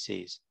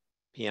PCCs,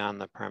 beyond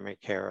the primary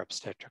care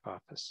obstetric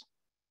office.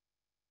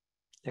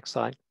 Next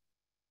slide.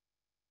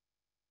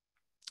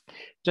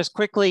 Just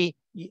quickly,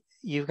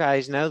 you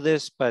guys know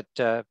this, but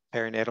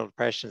perinatal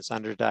depression is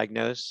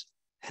underdiagnosed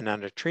and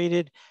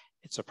undertreated.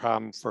 It's a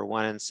problem for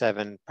 1 in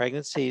 7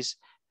 pregnancies.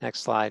 Next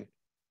slide.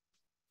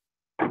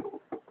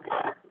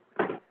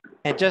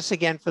 And just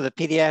again for the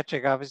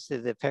pediatric, obviously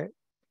the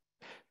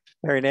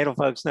perinatal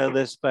folks know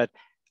this, but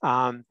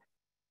 60%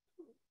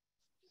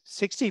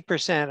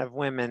 of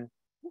women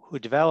who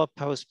develop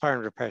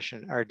postpartum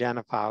depression are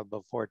identified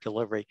before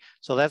delivery.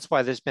 So that's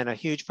why there's been a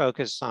huge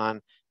focus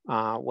on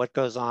what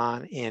goes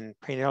on in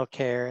prenatal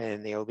care and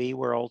in the OB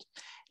world.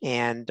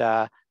 And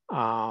but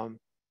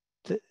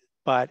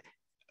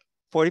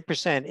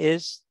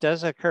 40%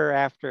 does occur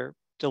after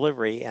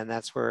delivery, and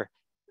that's where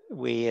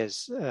we,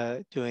 as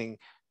doing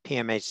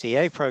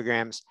PMHCA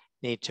programs,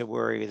 need to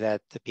worry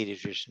that the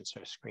pediatricians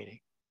are screening.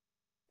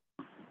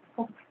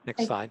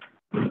 Next slide.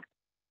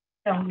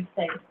 Don't we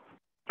say?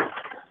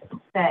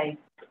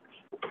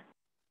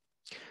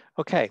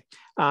 Okay,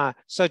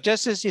 so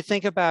just as you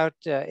think about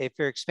if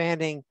you're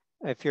expanding,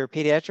 if you're a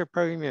pediatric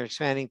program, you're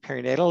expanding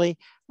perinatally,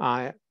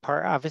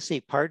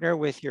 obviously partner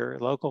with your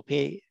local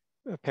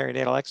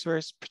perinatal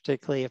experts,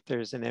 particularly if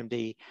there's an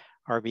MD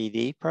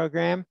RBD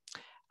program.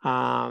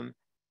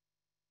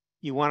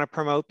 You want to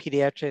promote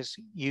pediatrics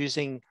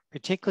using,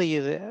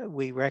 particularly,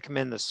 we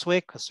recommend the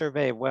SWIC, a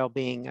Survey of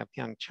Well-Being of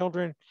Young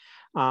Children,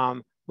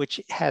 which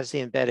has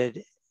the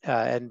embedded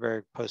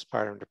Edinburgh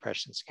Postpartum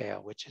Depression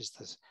Scale, which is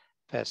the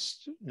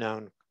best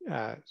known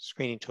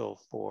screening tool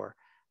for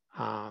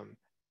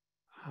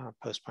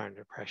postpartum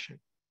depression.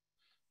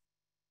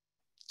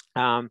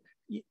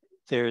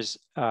 There's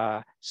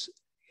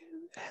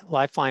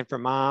Lifeline for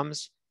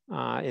Moms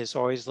is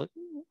always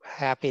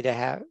happy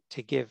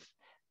to give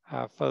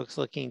folks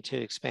looking to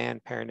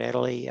expand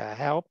perinatally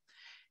help.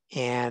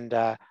 And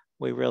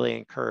we really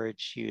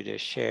encourage you to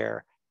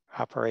share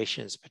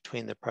operations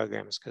between the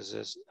programs because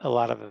there's a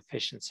lot of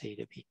efficiency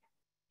to be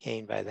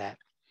gained by that.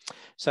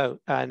 So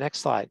next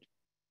slide.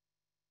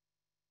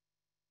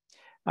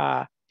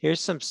 Here's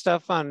some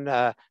stuff on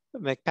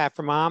MCHB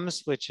for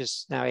Moms, which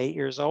is now 8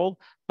 years old.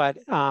 But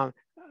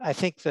I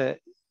think the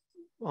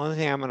only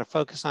thing I'm going to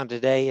focus on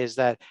today is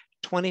that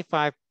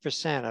 25%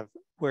 of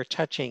we're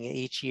touching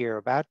each year,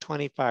 about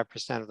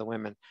 25% of the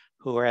women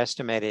who are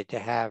estimated to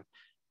have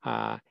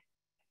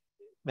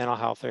mental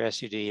health or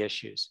SUD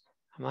issues.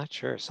 I'm not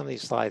sure. Some of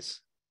these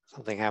slides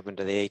something happened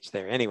to the H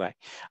there. Anyway,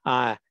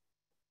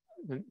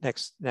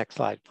 next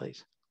slide,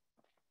 please.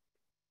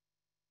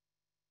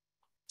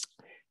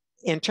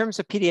 In terms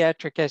of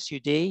pediatric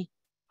SUD,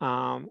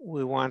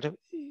 we want to,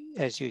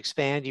 as you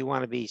expand, you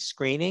want to be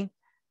screening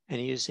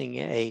and using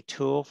a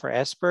tool for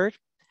SBIRD.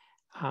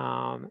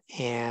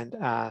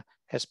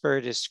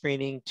 SBIRD is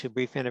screening to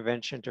brief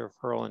intervention to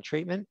referral and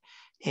treatment.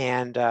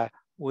 And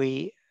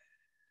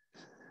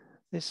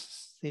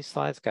these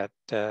slides got,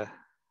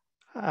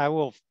 I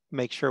will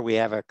make sure we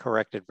have a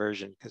corrected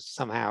version because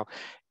somehow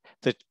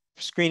the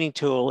screening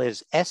tool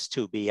is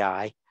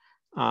S2BI.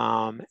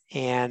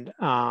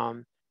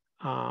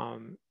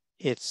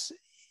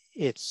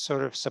 It's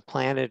sort of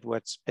supplanted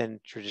what's been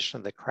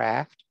traditionally the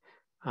CRAFT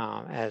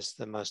as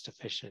the most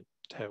efficient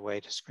way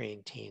to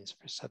screen teens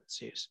for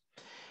substance use.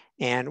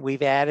 And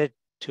we've added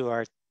to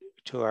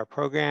our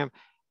program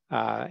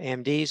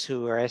MDs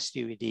who are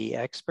SUD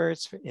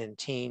experts in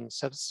teen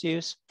substance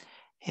use,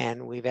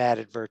 and we've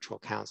added virtual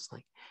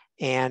counseling.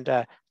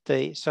 And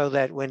so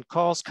that when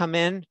calls come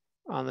in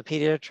on the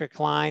pediatric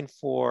line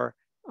for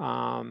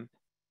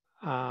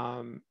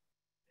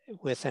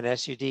with an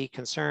SUD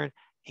concern,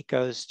 it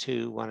goes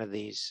to one of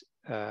these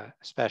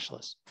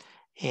specialists.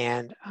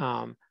 And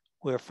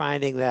we're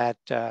finding that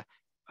a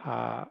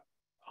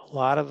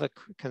lot of the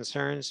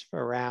concerns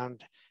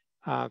around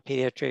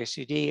pediatric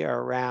SUD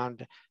are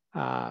around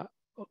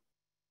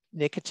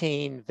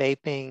nicotine,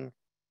 vaping,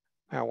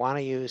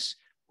 marijuana use,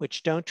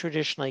 which don't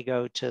traditionally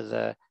go to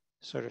the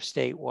sort of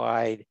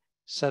statewide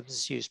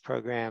substance use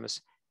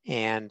programs.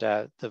 And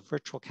the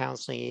virtual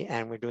counseling,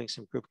 and we're doing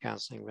some group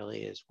counseling,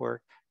 really has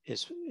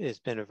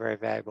been a very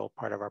valuable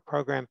part of our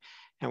program.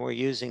 And we're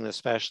using the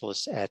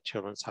specialists at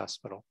Children's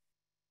Hospital.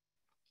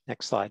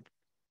 Next slide.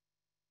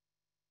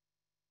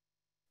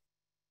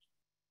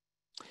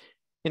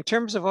 In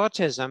terms of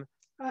autism,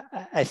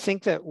 I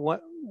think that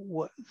one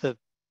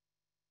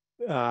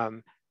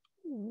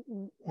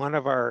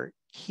of our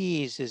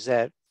keys is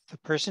that the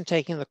person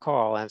taking the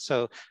call, and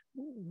so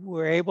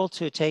we're able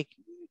to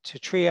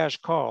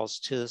triage calls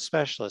to the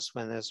specialist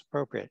when that's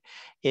appropriate,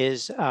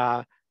 is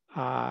an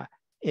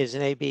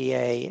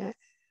ABA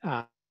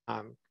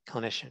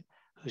clinician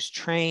who's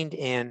trained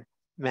in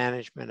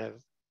management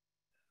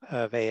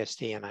of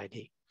ASD and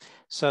ID,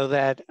 so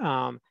that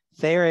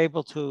they're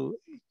able to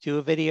do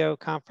a video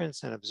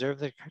conference and observe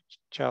the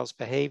child's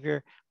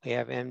behavior. We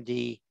have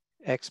MD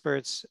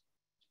experts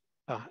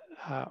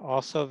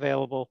also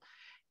available.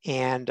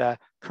 And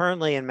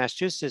currently in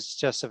Massachusetts, it's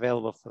just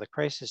available for the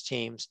crisis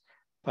teams,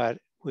 but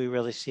we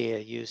really see a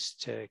use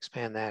to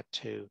expand that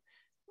to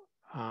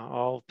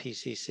all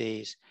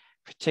PCCs,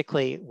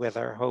 particularly with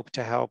our hope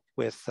to help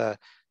with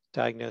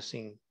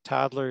diagnosing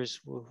toddlers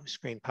who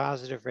screen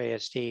positive for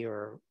ASD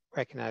or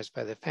recognized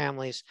by their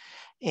families.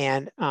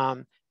 And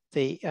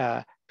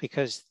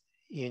because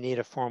you need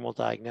a formal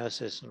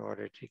diagnosis in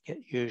order to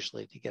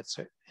usually get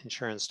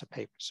insurance to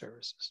pay for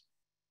services.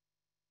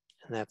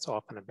 And that's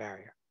often a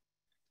barrier.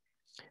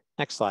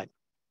 Next slide.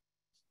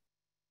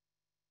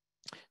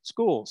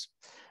 Schools.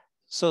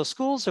 So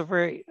schools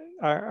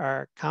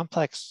are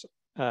complex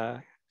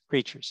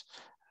creatures,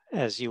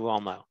 as you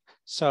all know.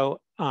 So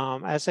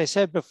as I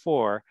said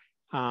before,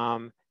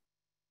 you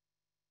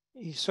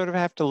sort of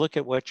have to look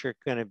at what you're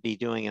going to be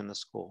doing in the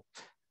school.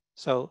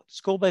 So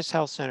school-based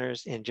health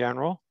centers in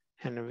general,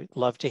 and we'd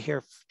love to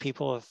hear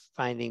people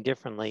finding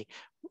differently,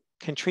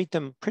 can treat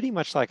them pretty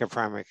much like a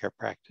primary care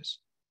practice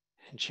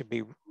and should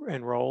be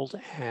enrolled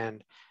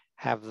and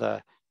have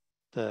the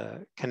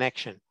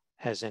connection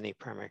as any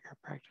primary care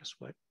practice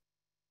would.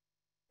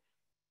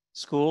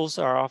 Schools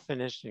are often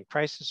interested in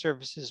crisis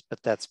services,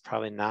 but that's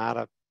probably not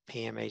a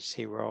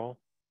PMHC role.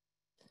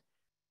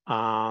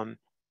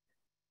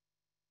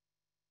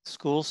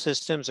 School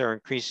systems are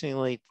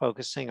increasingly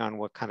focusing on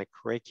what kind of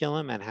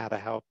curriculum and how to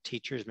help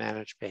teachers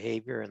manage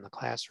behavior in the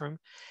classroom.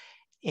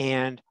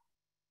 And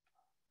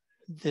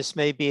this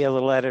may be a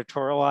little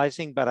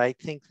editorializing, but I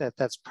think that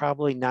that's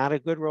probably not a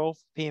good role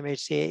for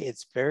PMHCA.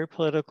 It's very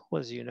political,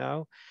 as you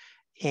know.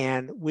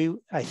 And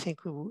I think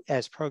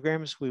as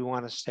programs, we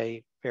want to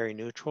stay very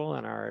neutral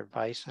in our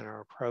advice and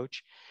our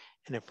approach.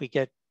 And if we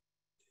get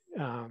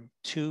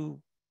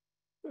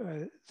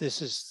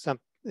this is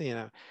something,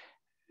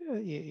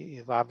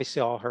 you've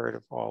obviously all heard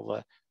of all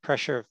the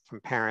pressure from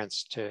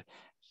parents to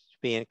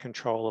be in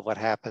control of what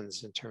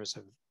happens in terms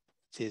of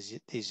these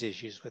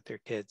issues with their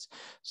kids.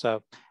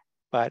 So,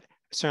 but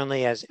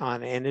certainly as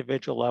on an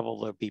individual level,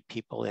 there'll be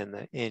people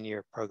in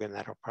your program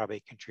that'll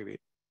probably contribute.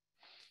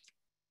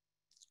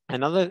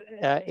 Another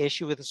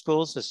issue with the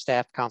schools is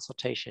staff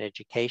consultation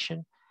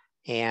education.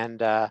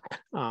 And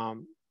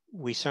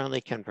we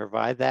certainly can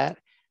provide that.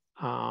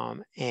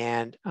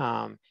 In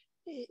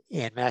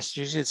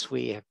Massachusetts,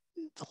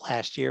 the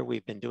last year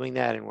we've been doing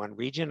that in one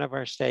region of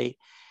our state.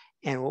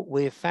 And what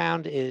we've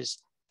found is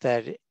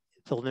that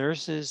the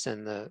nurses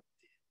and the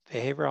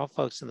behavioral health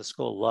folks in the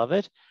school love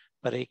it,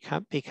 but it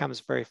becomes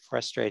very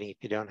frustrating if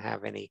you don't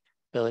have any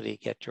ability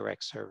to get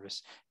direct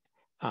service.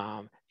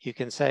 You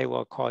can say,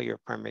 well, call your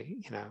primary,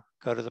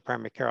 go to the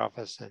primary care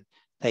office and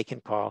they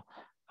can call.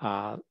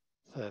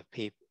 the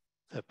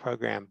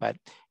program, but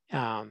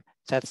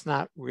that's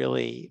not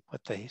really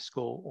what the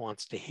school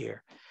wants to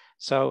hear.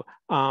 So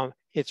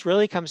it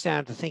really comes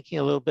down to thinking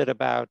a little bit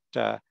about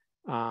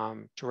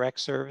direct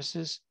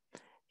services.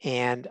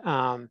 And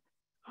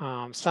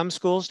some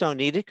schools don't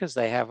need it because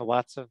they have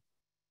lots of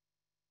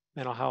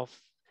mental health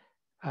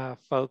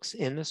folks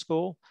in the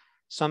school.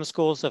 Some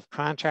schools have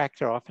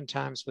contracted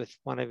oftentimes with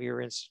one of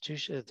your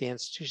institutions, the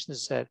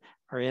institutions that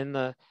are in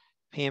the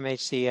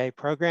PMHCA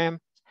program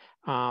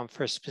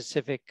for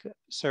specific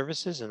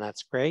services, and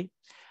that's great.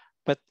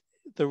 But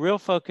the real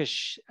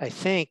focus, I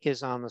think,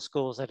 is on the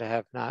schools that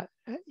have not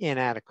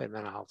inadequate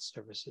mental health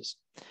services.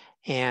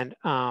 And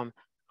I'll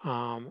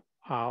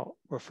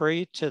refer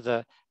you to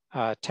the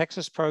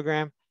Texas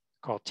program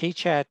called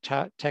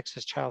TCHAT,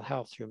 Texas Child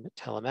Health Through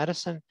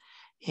Telemedicine.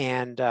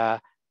 And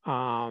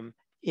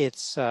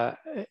it's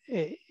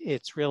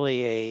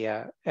really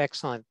a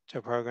excellent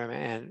program,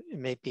 and it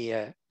may be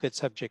a good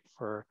subject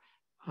for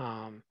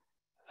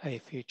a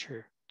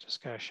future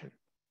discussion.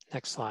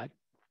 Next slide.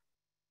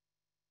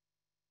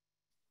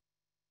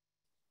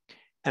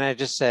 And I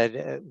just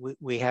said,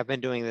 we have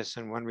been doing this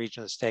in one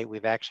region of the state.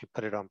 We've actually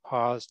put it on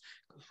pause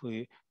because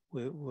we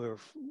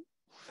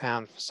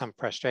found some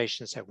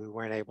frustrations that we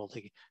weren't able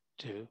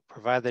to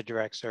provide the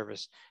direct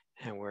service,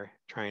 and we're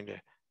trying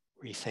to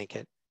rethink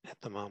it at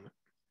the moment.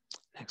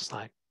 Next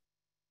slide.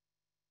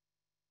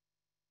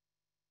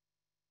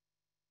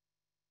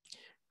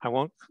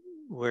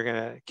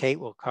 Kate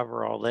will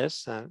cover all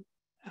this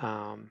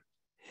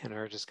in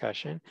our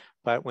discussion,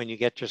 but when you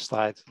get your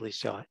slides, at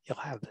least you'll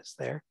have this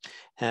there.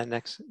 And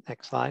next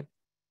slide.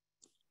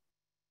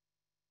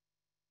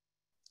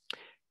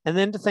 And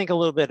then to think a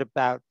little bit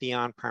about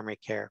beyond primary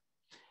care.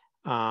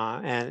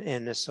 And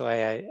in this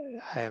way,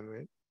 I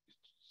am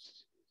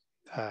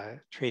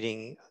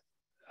treating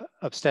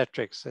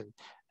obstetrics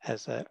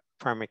as a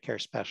primary care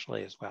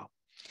specialty as well.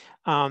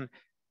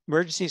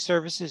 Emergency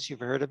services you've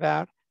heard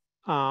about.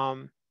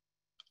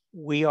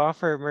 We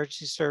offer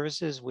emergency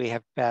services. We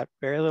have got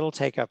very little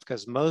take up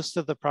because most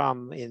of the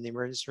problem in the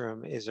emergency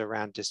room is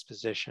around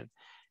disposition.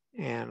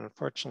 And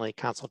unfortunately,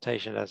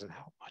 consultation doesn't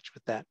help much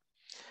with that.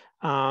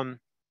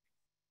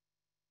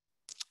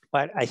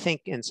 But I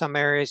think in some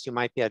areas you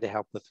might be able to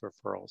help with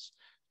referrals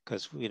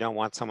because we don't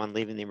want someone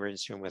leaving the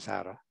emergency room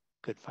without a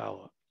good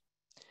follow-up.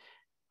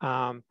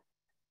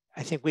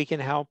 I think we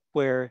can help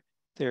where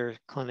there are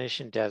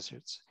clinician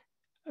deserts.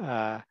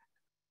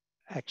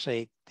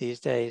 Actually, these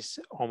days,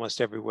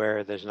 almost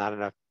everywhere, there's not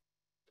enough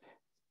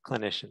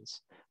clinicians.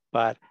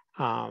 But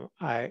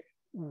I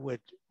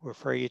would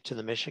refer you to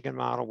the Michigan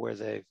model where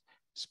they've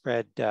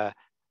spread the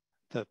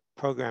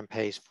program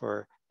pace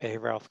for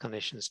behavioral health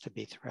clinicians to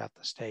be throughout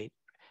the state.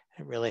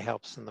 It really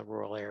helps in the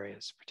rural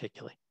areas,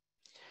 particularly.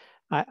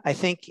 I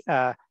think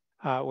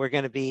we're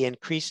going to be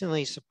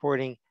increasingly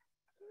supporting,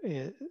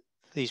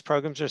 these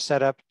programs are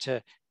set up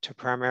to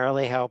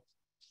primarily help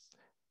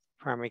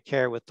primary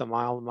care with the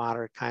mild and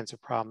moderate kinds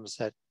of problems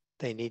that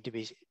they need to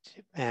be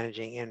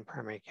managing in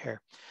primary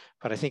care.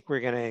 But I think we're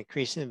going to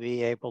increasingly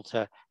be able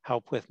to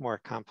help with more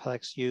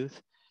complex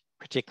youth,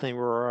 particularly in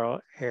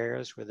rural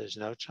areas where there's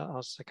no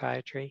child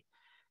psychiatry.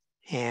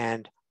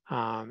 And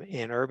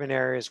in urban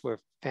areas where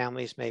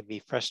families may be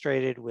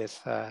frustrated with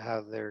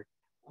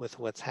with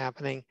what's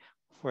happening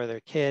for their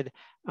kid,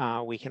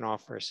 we can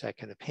offer a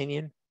second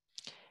opinion.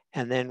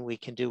 And then we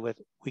can do what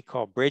we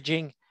call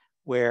bridging,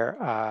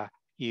 where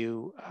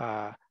you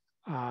are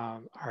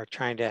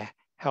trying to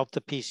help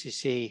the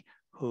PCC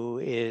who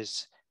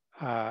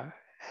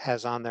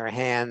has on their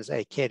hands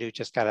a kid who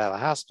just got out of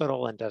the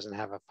hospital and doesn't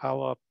have a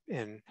follow-up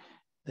in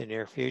the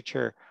near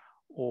future,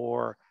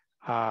 or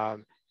a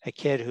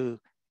kid who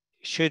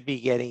should be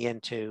getting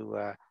into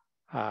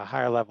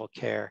higher level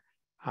care,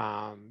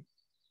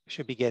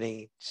 should be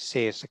getting to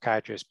see a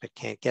psychiatrist but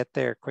can't get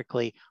there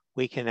quickly.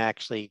 We can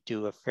actually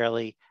do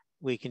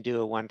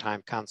a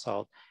one-time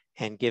consult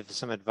and give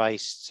some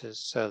advice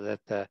so that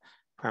the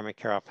primary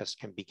care office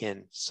can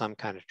begin some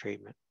kind of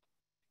treatment.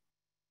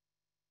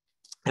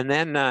 And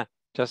then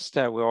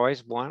we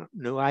always want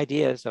new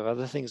ideas of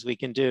other things we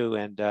can do,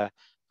 and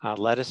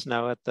let us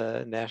know at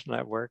the National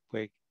Network.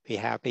 We'd be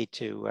happy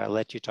to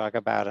let you talk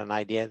about an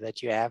idea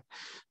that you have.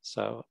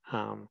 So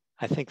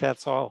I think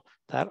that's all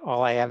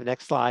I have.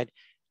 Next slide.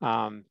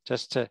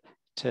 Just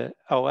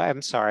oh,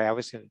 I'm sorry, I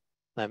was going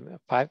to,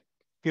 a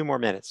few more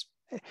minutes.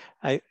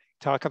 I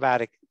talk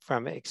about it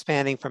from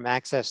expanding from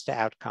access to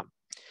outcome.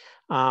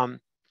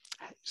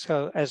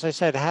 So as I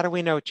said, how do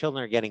we know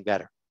children are getting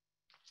better?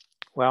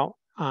 Well,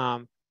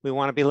 we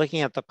want to be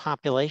looking at the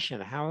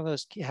population. How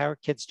are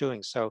kids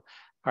doing? So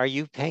are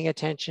you paying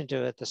attention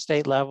to at the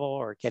state level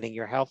or getting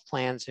your health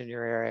plans in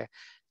your area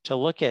to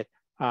look at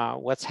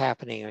what's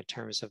happening in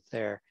terms of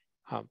their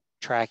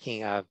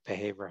tracking of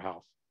behavioral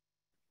health?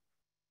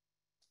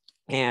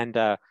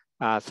 And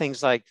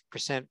things like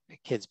percent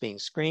kids being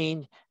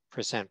screened,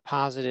 percent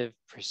positive,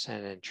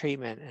 percent in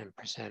treatment, and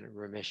percent in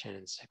remission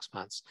in 6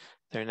 months.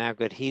 There are now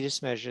good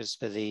HEDIS measures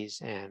for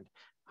these, and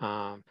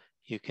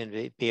you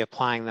can be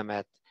applying them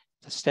at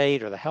the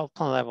state or the health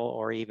plan level,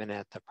 or even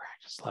at the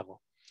practice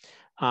level.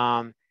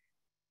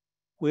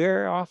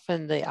 We're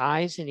often the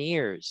eyes and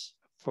ears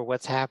for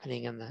what's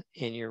happening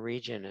in your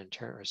region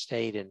or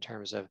state in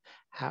terms of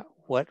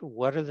what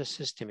are the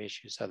system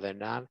issues?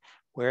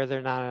 Where are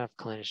there not enough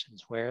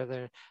clinicians? Where are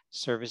there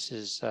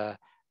services? Where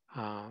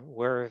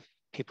are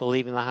people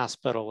leaving the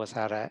hospital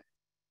without a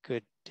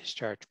good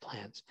discharge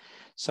plans?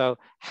 So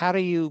how do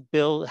you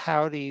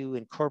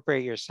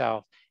incorporate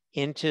yourself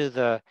into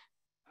the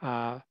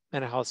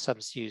mental health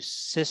substance use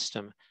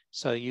system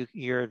so you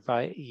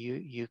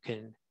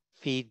can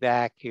feed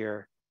back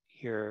your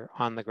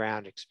on the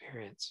ground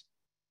experience?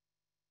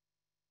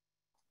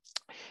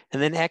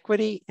 And then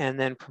equity, and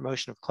then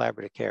promotion of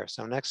collaborative care.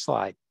 So next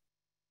slide.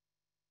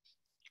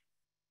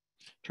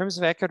 In terms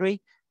of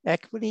equity,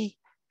 we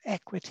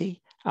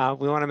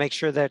want to make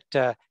sure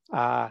that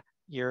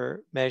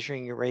you're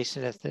measuring your race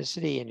and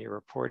ethnicity in your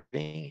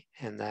reporting,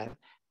 and that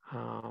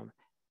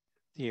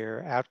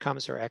your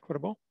outcomes are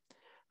equitable.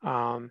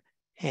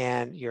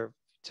 And you're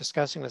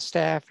discussing with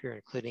staff, you're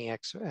including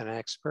an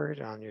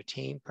expert on your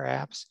team,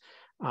 perhaps.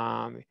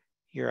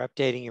 You're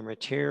updating your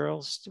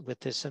materials with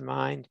this in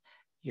mind.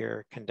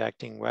 You're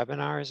conducting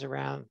webinars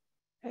around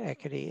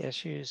equity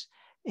issues,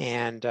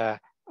 and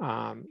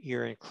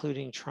you're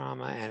including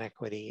trauma and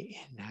equity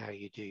in how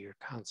you do your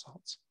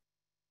consults.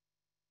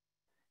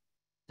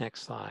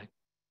 Next slide.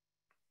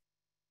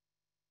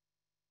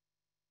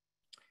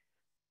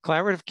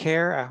 Collaborative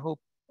care, I hope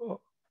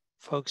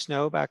folks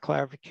know about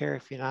collaborative care.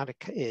 If you're not,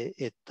 the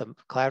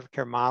collaborative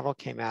care model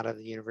came out of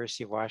the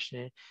University of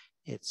Washington.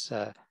 It's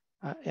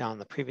on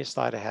the previous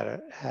slide,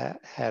 I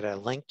had a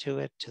link to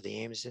it, to the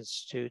Ames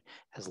Institute.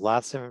 Has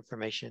lots of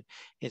information.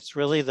 It's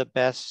really the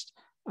best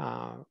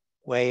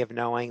way of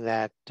knowing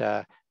that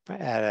at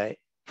a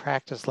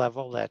practice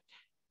level that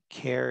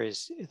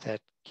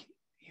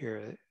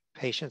your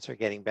patients are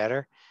getting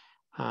better.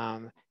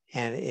 And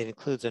it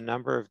includes a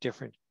number of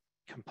different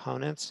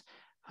components.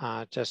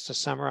 Just to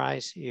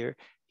summarize, you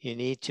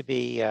need to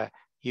be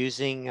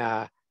using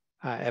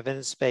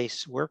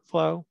evidence-based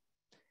workflow.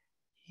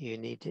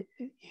 You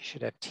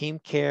should have team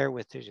care,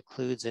 which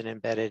includes an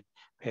embedded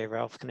behavioral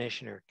health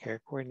clinician or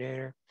care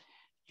coordinator.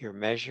 You're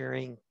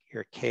measuring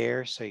your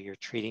care, so you're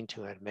treating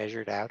to a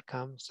measured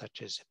outcome,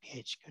 such as a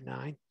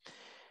PHQ-9.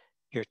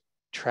 You're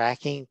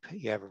tracking,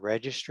 you have a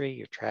registry,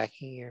 you're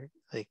tracking your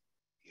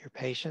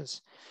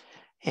patients.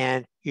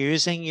 And you're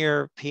using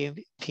your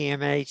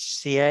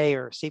PMHCA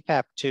or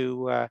CPAP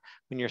to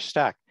when you're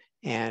stuck.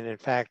 And in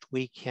fact,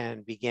 we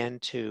can begin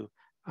to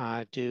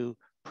do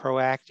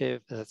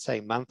proactive, let's say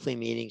monthly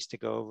meetings to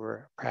go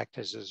over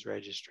practices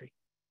registry.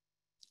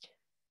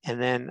 And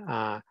then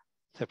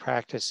the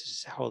practice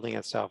is holding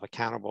itself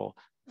accountable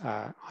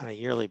on a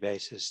yearly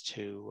basis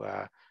to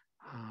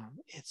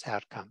its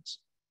outcomes.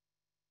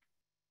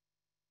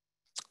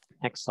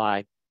 Next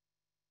slide.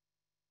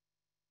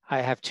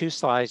 I have 2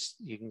 slides.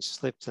 You can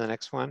slip to the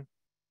next one.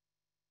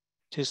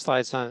 2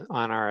 slides on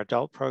our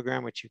adult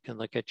program, which you can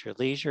look at your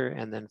leisure.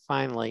 And then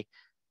finally,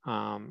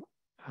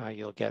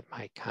 you'll get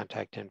my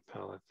contact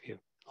info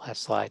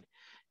last slide,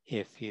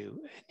 if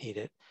you need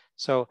it.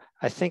 So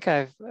I think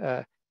I've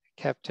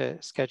kept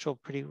a schedule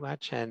pretty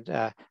much. And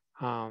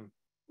during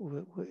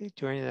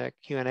the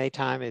Q&A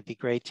time, it'd be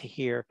great to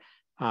hear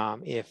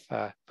if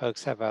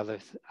folks have other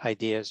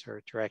ideas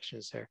or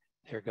directions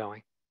they're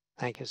going.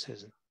 Thank you,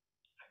 Susan.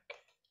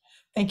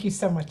 Thank you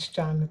so much,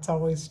 John. It's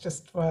always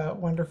just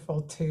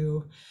wonderful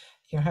to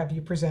have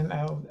you present.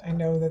 I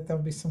know that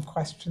there'll be some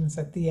questions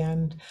at the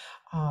end.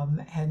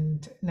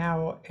 And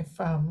now if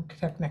could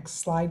have next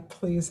slide,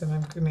 please. And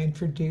I'm going to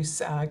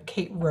introduce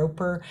Kate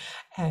Roper,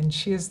 and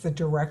she is the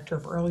Director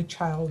of Early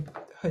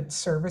Childhood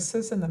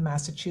Services in the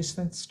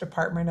Massachusetts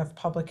Department of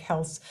Public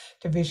Health's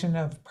Division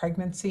of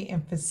Pregnancy,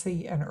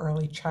 Infancy, and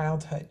Early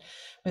Childhood.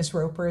 Ms.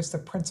 Roper is the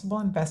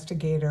Principal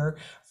Investigator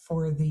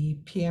for the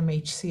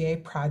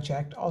PMHCA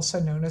project, also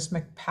known as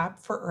MCHB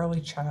for Early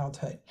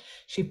Childhood.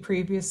 She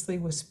previously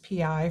was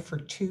PI for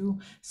 2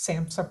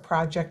 SAMHSA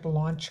project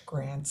launch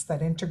grants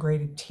that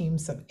integrated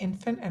teams of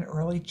infant and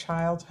early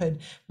childhood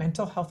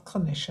mental health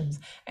clinicians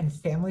and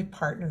family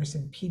partners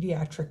in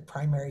pediatric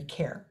primary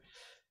care.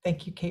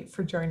 Thank you, Kate,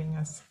 for joining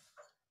us.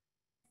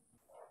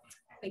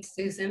 Thanks,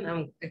 Susan.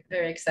 I'm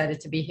very excited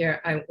to be here.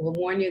 I will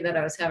warn you that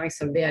I was having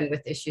some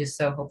bandwidth issues,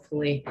 so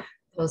hopefully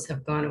those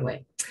have gone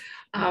away.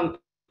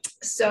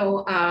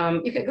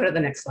 You can go to the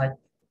next slide.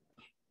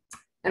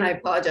 And I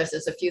apologize,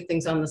 there's a few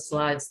things on the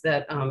slides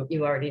that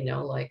you already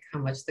know, like how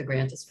much the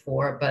grant is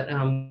for, but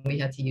we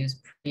had to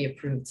use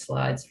pre-approved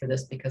slides for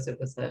this because it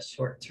was a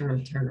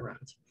short-term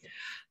turnaround.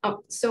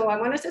 So I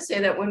wanted to say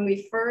that when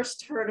we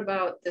first heard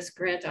about this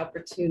grant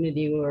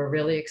opportunity, we were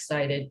really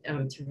excited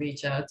to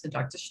reach out to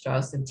Dr.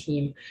 Strauss and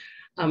team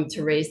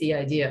to raise the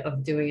idea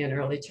of doing an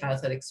early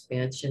childhood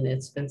expansion.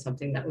 It's been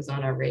something that was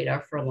on our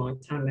radar for a long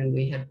time, and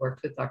we had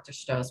worked with Dr.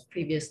 Strauss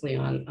previously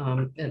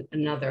on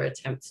another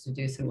attempt to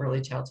do some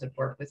early childhood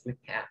work with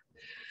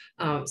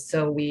MCHB.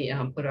 So we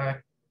put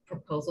our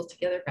proposal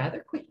together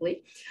rather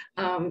quickly.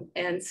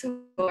 And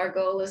so our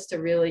goal is to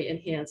really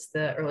enhance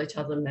the early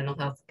childhood mental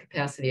health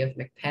capacity of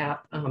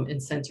MCPAP in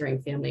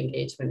centering family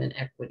engagement and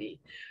equity.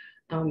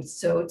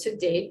 So to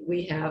date,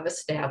 we have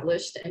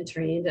established and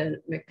trained a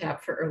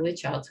MCPAP for early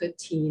childhood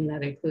team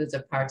that includes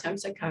a part-time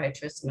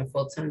psychiatrist and a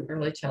full-time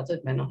early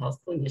childhood mental health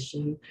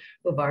clinician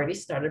who have already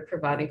started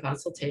providing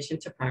consultation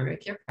to primary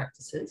care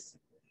practices.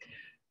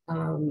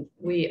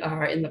 We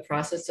are in the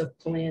process of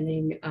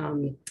planning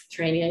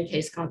training and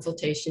case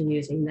consultation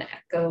using the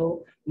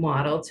ECHO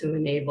model to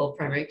enable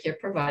primary care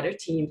provider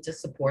teams to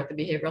support the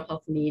behavioral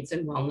health needs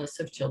and wellness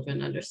of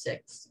children under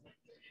 6.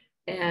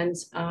 And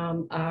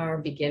are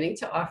beginning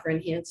to offer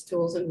enhanced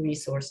tools and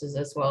resources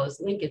as well as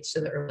linkage to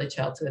the early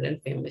childhood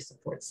and family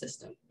support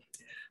system.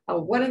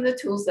 One of the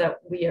tools that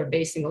we are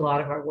basing a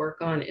lot of our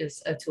work on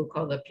is a tool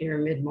called the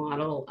pyramid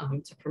model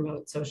to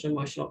promote social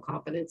emotional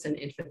competence in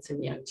infants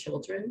and young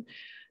children.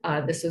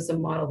 This is a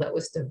model that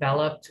was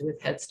developed with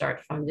Head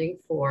Start funding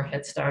for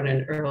Head Start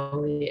and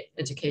early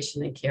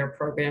education and care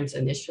programs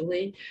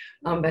initially,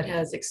 but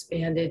has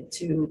expanded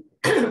to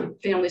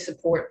family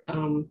support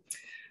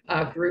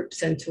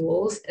groups and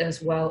tools,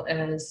 as well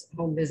as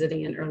home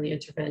visiting and early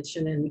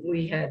intervention. And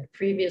we had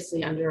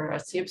previously, under our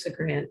SAMHSA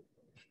grant,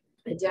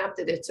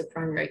 adapted it to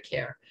primary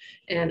care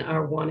and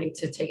are wanting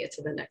to take it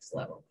to the next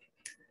level.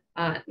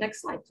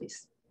 Next slide,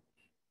 please.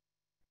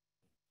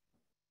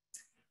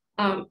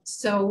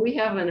 So we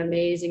have an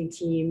amazing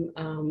team.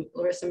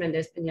 Larissa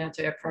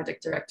Mendez-Piñato, our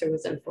project director,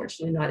 was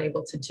unfortunately not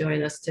able to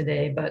join us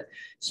today, but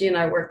she and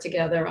I worked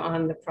together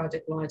on the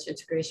Project Launch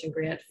Integration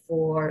Grant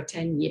for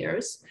 10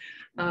 years.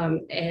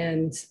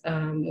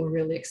 We're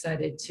really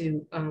excited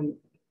to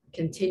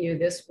continue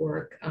this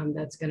work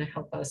that's going to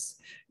help us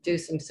do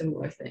some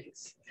similar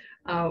things.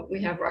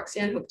 We have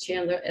Roxanne Hook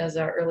Chandler as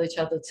our Early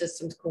Childhood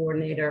Systems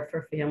Coordinator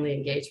for Family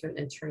Engagement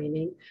and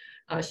Training.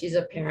 She's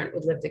a parent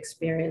with lived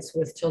experience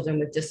with children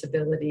with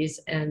disabilities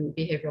and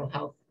behavioral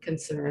health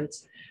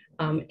concerns,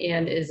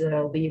 and is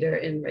a leader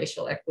in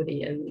racial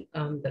equity in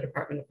the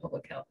Department of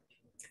Public Health.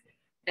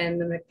 And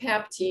the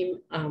MCPAP team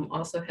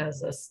also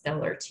has a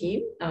stellar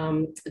team.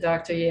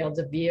 Dr. Yael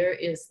DeVere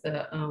is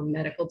the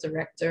medical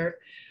director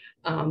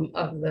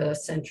of the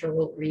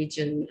Central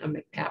Region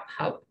MCPAP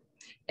Hub,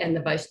 and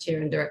the vice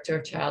chair and director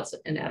of Child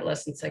and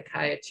Adolescent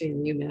Psychiatry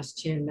in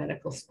UMass Chan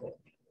Medical School.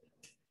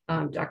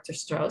 Dr.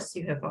 Strauss,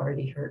 you have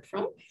already heard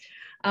from.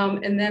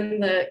 And then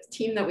the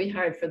team that we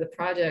hired for the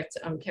project,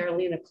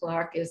 Carolina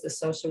Clark is the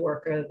social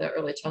worker, the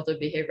early childhood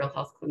behavioral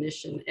health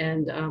clinician.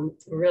 And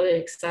we're really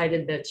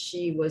excited that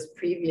she was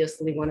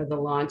previously one of the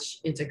launch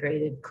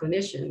integrated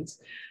clinicians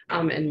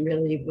and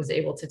really was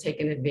able to take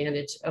an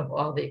advantage of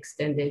all the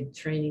extended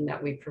training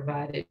that we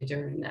provided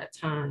during that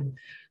time.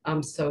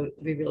 So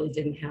we really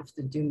didn't have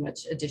to do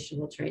much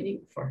additional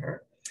training for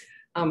her.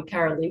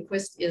 Kara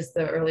Lindquist is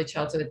the early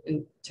childhood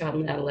and child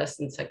and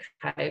adolescent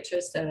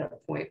psychiatrist at a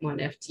 0.1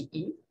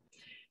 FTE.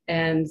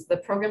 And the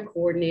program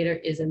coordinator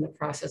is in the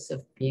process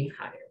of being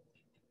hired.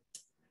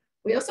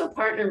 We also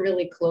partner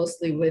really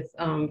closely with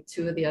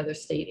 2 of the other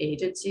state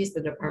agencies,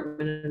 the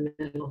Department of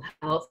Mental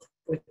Health,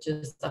 which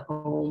is the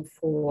home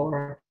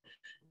for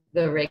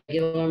the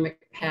regular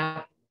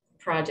MCPAP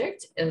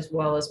project, as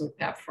well as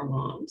MCPAP for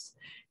Moms,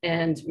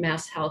 and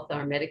Mass Health,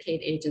 our Medicaid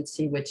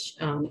agency, which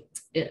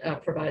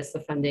provides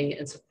the funding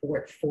and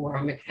support for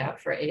MCPAP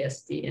for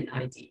ASD and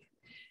ID.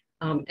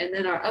 And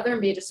then our other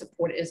major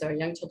support is our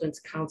Young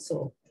Children's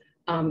Council.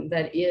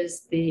 That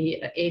is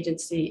the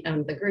agency,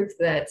 the group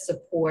that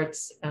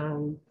supports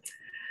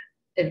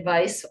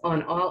advice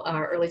on all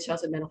our early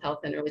childhood mental health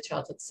and early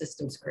childhood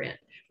systems grant.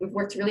 We've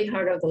worked really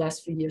hard over the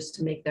last few years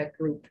to make that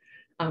group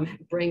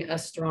bring a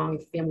strong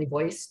family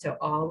voice to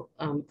all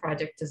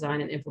project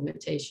design and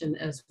implementation,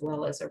 as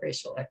well as a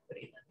racial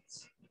equity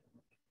lens.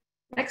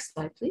 Next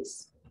slide,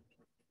 please.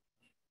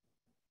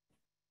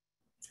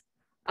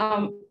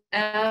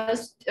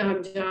 As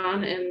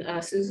John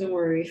and Susan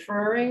were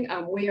referring,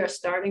 we are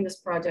starting this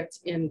project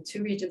in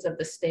 2 regions of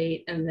the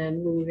state and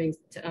then moving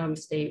to,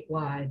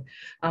 statewide.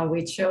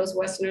 We chose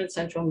Western and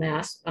Central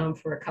Mass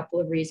for a couple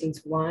of reasons.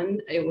 One,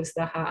 it was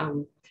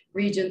the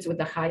regions with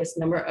the highest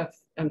number of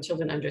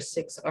children under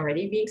 6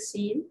 already being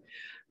seen.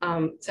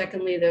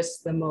 Secondly, there's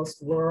the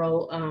most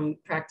rural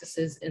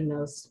practices in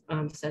those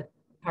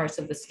parts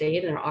of the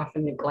state and are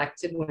often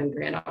neglected when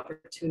grant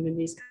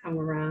opportunities come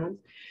around.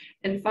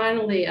 And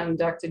finally,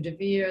 Dr.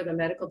 DeVere, the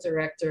medical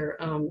director,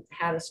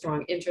 had a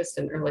strong interest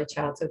in early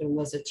childhood and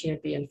was a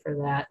champion for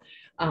that.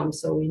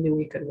 So we knew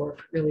we could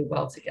work really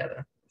well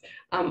together.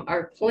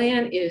 Our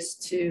plan is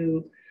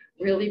to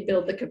really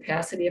build the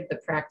capacity of the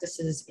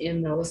practices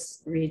in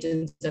those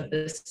regions of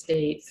the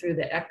state through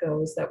the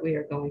echoes that we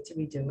are going to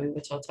be doing,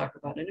 which I'll talk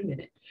about in a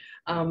minute,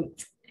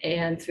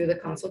 and through the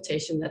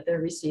consultation that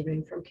they're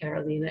receiving from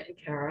Carolina and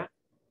Kara.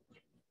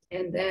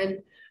 And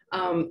then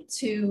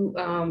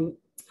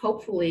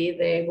hopefully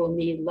they will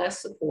need less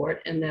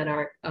support and that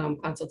our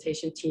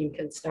consultation team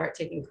can start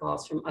taking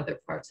calls from other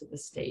parts of the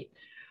state.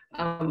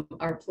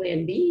 Our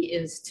plan B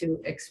is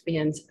to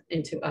expand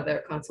into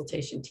other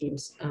consultation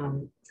teams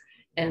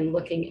and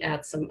looking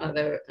at some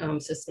other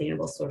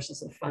sustainable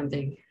sources of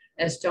funding.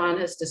 As John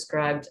has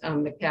described,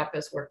 MCHB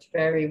has worked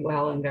very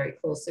well and very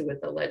closely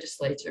with the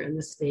legislature in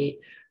the state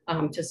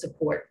to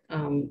support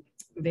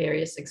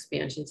various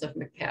expansions of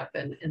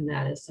MCHB, and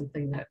that is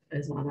something that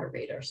is on our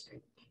radar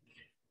screen.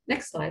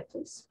 Next slide,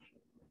 please.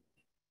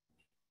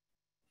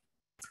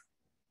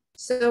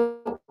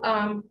 So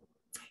the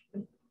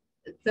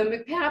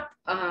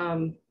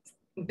MCHB,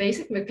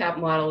 basic MCHB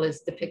model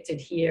is depicted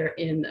here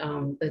in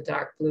the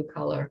dark blue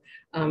color.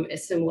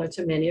 It's similar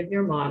to many of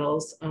your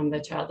models. The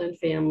child and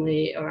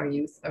family or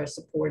youth are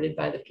supported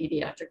by the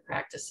pediatric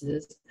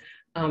practices,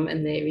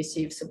 and they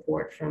receive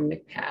support from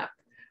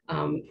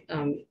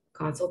MCHB,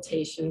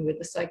 consultation with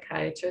the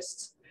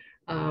psychiatrists,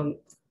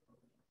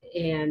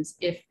 and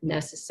if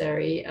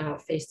necessary,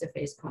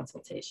 face-to-face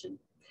consultation,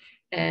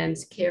 and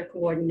care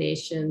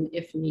coordination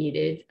if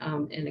needed,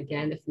 and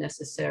again, if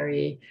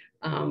necessary,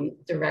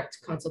 direct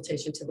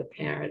consultation to the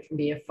parent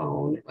via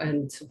phone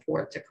and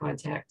support to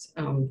contact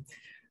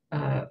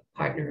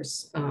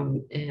partners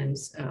and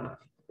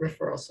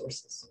referral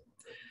sources.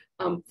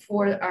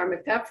 For our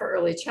MCHB for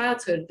early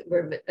childhood,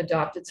 we've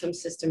adopted some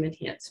system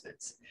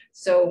enhancements.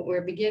 So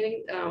we're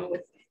beginning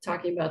with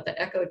talking about the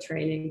ECHO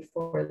training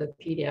for the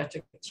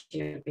pediatric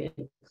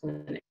champion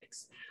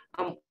clinics.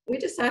 We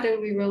decided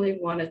we really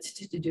wanted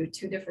to do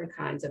two different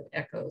kinds of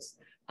echoes.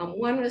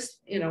 One was,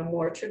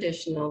 more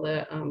traditional.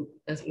 The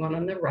one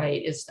on the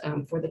right is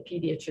for the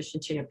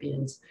pediatrician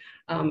champions,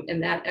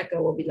 and that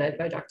echo will be led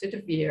by Dr.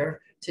 DeVere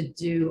to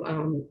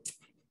do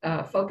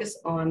focus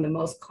on the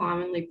most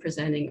commonly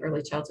presenting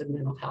early childhood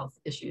mental health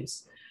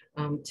issues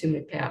to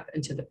MCHB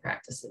and to the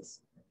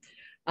practices.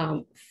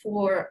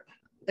 For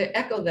the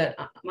echo that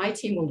my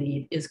team will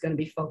lead is going to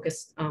be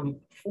focused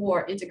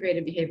for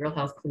integrated behavioral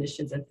health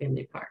clinicians and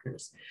family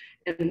partners.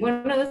 And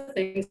one of the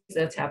things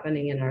that's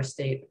happening in our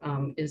state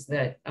is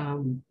that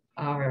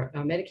our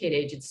Medicaid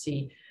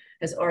agency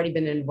has already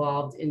been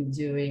involved in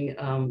doing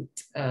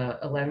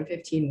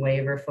 1115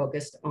 waiver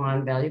focused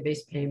on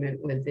value-based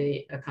payment with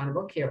the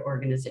accountable care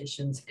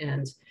organizations.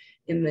 And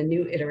in the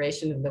new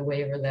iteration of the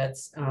waiver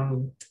that's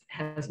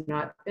has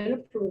not been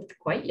approved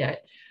quite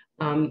yet,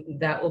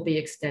 that will be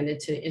extended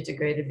to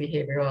integrated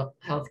behavioral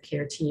health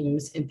care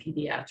teams in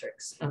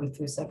pediatrics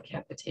through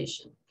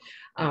subcapitation.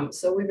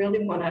 So we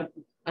really want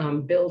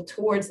to build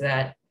towards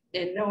that,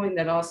 and knowing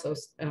that also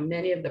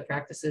many of the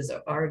practices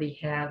already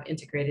have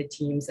integrated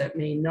teams that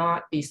may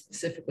not be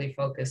specifically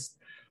focused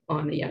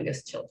on the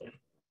youngest children.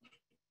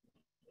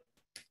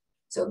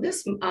 So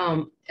this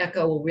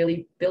ECHO will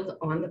really build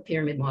on the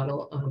pyramid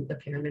model, the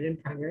pyramid in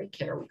primary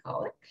care, we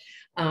call it.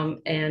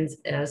 And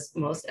as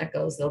most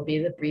echoes, there'll be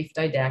the brief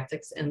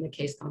didactics and the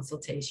case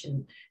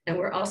consultation. And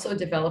we're also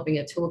developing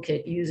a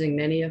toolkit using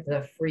many of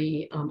the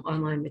free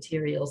online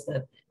materials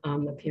that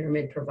the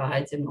pyramid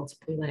provides in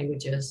multiple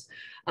languages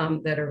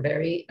that are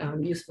very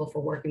useful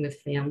for working with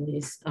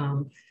families.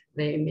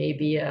 They may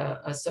be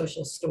a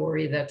social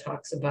story that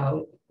talks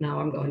about, now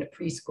I'm going to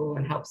preschool,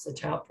 and helps the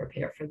child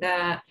prepare for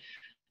that.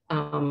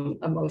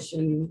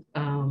 Emotion,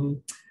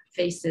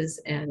 faces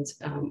and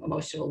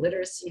emotional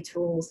literacy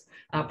tools,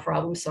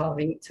 problem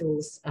solving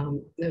tools.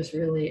 There's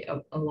really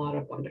a lot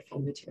of wonderful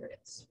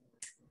materials.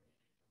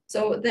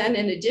 So then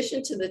in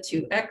addition to the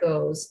two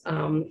echoes,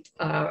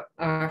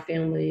 our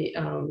family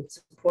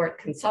support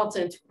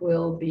consultant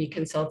will be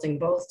consulting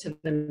both to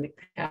the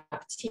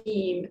MCHB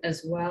team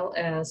as well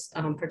as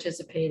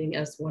participating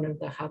as one of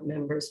the hub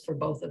members for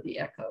both of the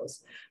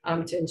echoes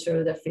to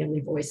ensure that family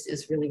voice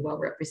is really well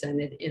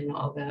represented in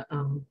all the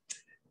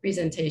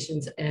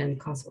presentations and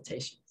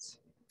consultations.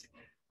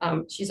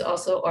 She's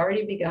also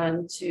already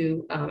begun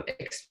to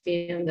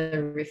expand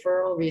the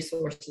referral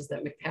resources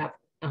that MCHB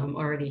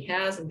already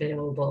has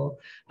available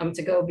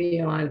to go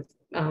beyond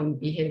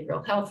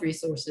behavioral health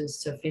resources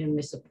to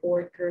family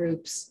support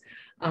groups,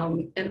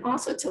 and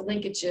also to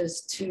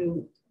linkages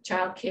to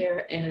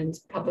childcare and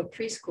public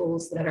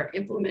preschools that are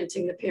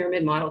implementing the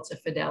pyramid model to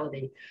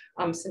fidelity,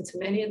 since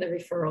many of the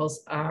referrals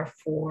are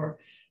for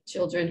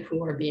children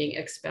who are being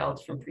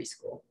expelled from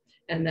preschool,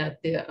 and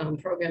that the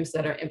programs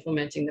that are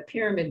implementing the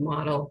pyramid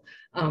model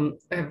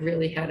have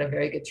really had a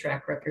very good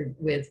track record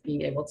with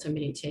being able to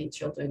maintain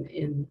children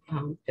in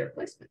their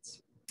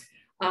placements.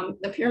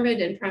 The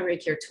pyramid and primary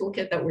care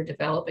toolkit that we're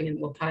developing and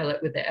will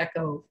pilot with the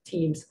ECHO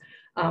teams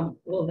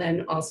will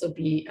then also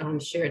be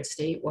shared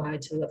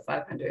statewide to the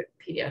 500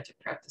 pediatric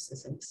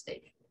practices in the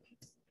state.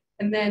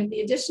 And then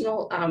the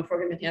additional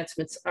program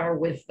enhancements are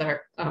with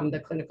our, the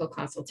clinical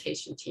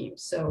consultation team.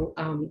 So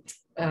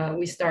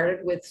we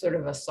started with sort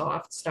of a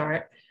soft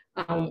start.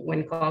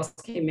 When calls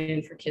came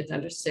in for kids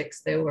under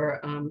 6, they were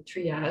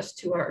triaged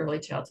to our early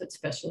childhood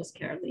specialist,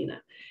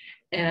 Carolina.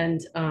 And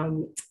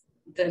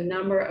the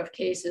number of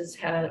cases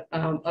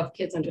of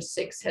kids under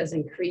 6 has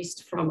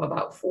increased from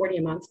about 40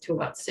 a month to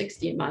about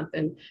 60 a month.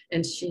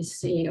 And she's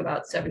seeing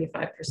about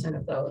 75%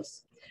 of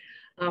those.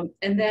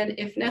 And then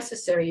if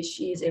necessary,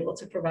 she's able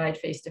to provide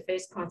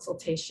face-to-face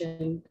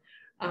consultation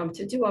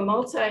to do a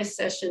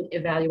multi-session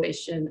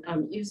evaluation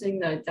using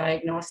the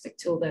diagnostic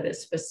tool that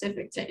is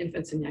specific to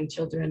infants and young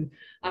children,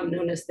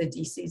 known as the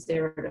DC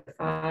 0 to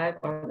 5,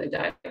 or the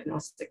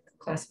diagnostic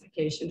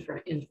classification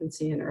for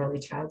infancy and early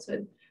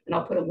childhood. And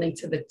I'll put a link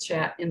to the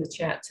chat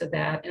to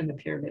that and the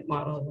pyramid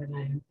model when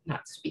I'm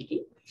not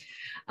speaking.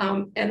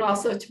 And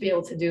also to be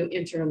able to do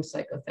interim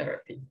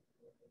psychotherapy.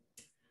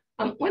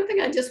 One thing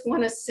I just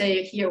want to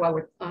say here while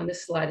we're on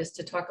this slide is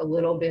to talk a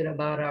little bit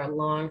about our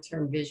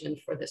long-term vision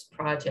for this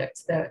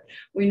project, that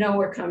we know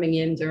we're coming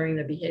in during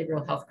the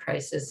behavioral health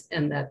crisis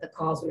and that the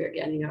calls we are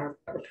getting are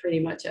pretty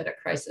much at a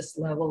crisis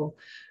level.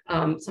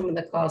 Some of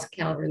the calls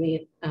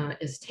Calvary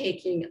is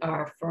taking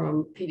are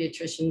from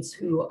pediatricians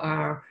who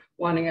are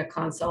wanting a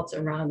consult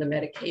around the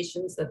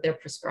medications that they're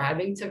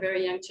prescribing to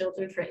very young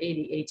children for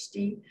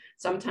ADHD,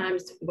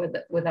 sometimes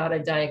without a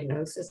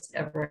diagnosis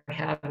ever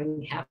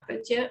having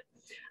happened yet.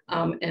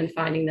 And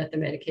finding that the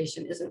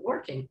medication isn't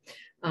working.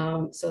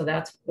 So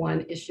that's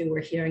one issue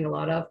we're hearing a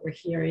lot of. We're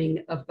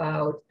hearing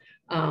about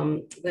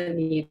the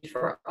need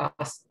for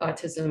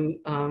autism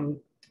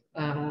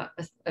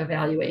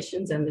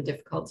evaluations and the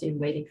difficulty in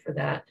waiting for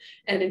that.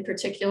 And in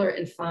particular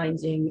in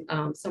finding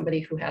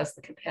somebody who has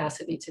the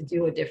capacity to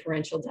do a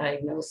differential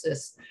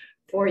diagnosis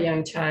for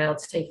young child,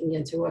 taking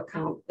into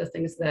account the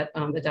things that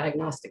the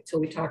diagnostic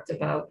tool we talked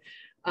about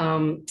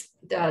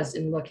does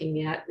in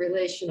looking at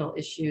relational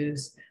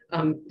issues,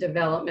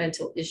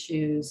 developmental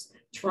issues,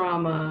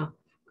 trauma,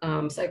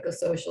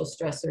 psychosocial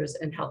stressors,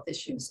 and health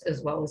issues,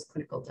 as well as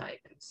clinical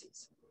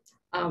diagnoses.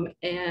 And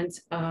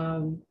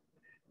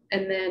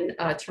then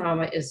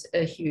trauma is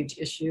a huge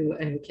issue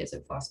in kids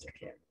in foster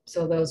care.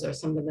 So those are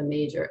some of the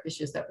major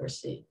issues that we're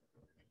seeing.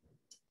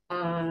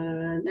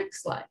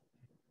 Next slide.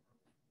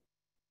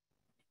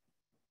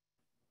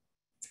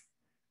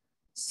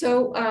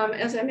 So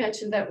as I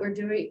mentioned that we're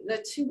doing the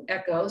 2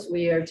 echoes,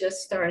 we are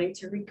just starting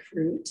to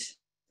recruit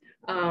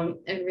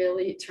and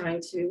really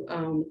trying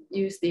to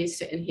use these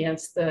to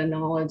enhance the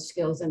knowledge,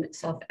 skills, and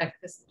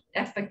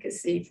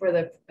self-efficacy for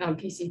the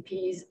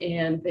PCPs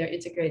and their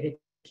integrated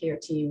care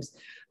teams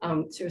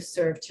to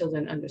serve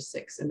children under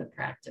 6 in the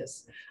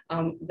practice.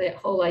 The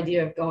whole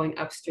idea of going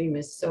upstream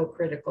is so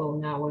critical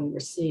now when we're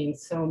seeing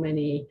so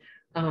many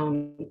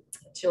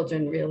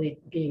children really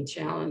being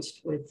challenged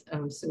with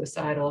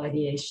suicidal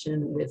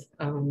ideation, with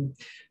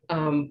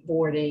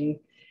boarding.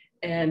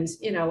 And,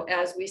 you know,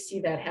 as we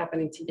see that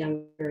happening to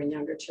younger and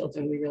younger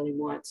children, we really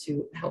want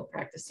to help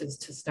practices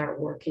to start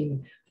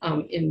working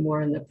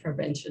more in the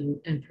prevention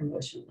and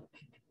promotion.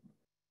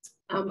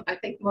 I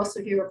think most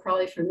of you are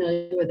probably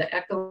familiar with the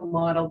ECHO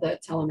model, the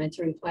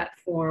telementoring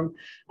platform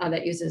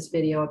that uses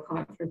video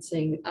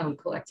conferencing,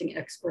 collecting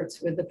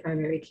experts with the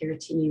primary care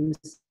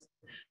teams,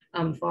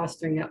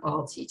 fostering it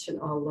all teach and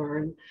all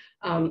learn.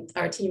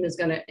 Our team is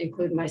going to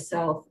include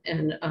myself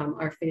and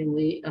our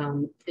family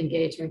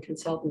engagement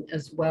consultant,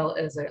 as well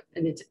as a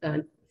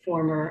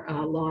former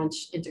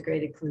launch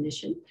integrated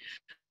clinician.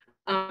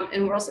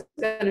 And we're also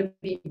going to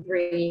be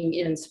bringing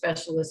in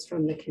specialists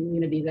from the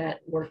community that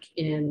work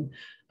in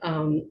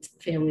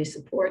family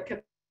support.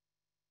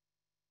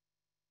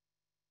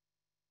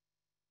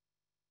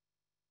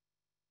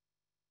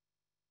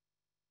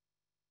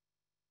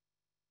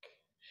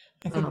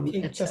 I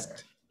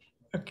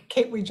think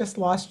Kate, we just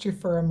lost you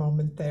for a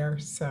moment there.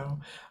 So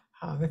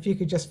if you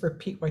could just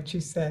repeat what you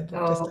said.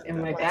 Oh,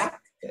 am I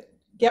back? Bit.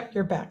 Yep,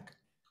 you're back.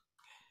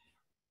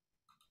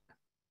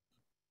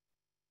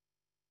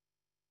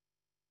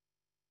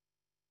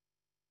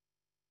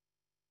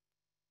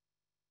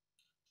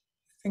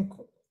 I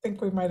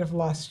think we might have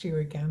lost you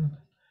again.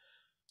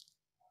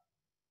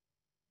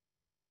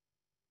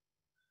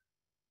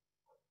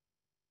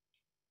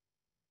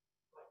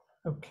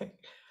 Okay.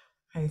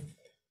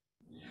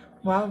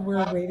 While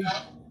we're waiting.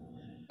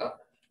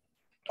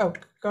 Oh,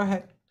 go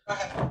ahead.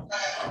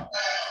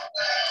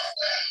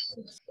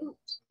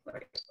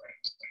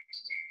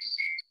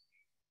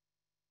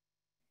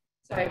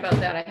 Sorry about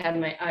that. I had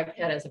my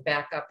iPad as a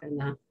backup,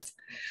 and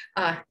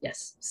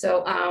yes.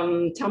 So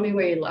tell me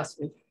where you lost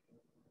me.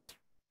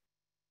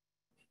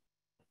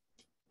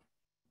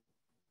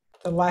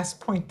 The last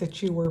point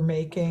that you were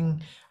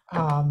making,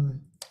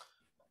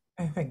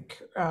 I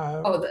think.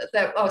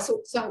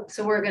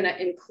 So we're going to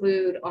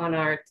include on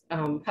our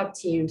hub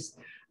teams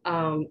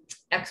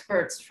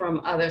experts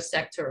from other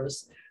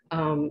sectors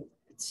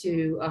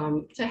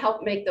to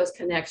help make those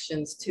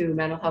connections to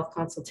mental health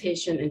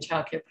consultation and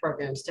childcare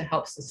programs to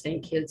help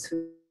sustain kids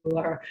who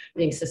are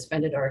being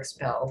suspended or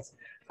expelled,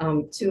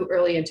 to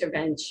early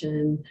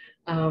intervention,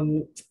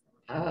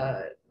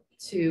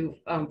 to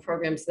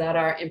programs that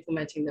are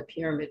implementing the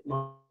pyramid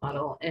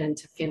model, and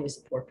to family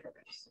support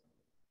programs.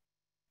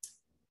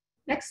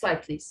 Next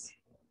slide, please.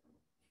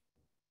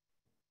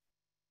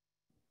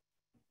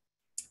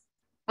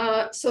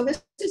 So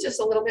this is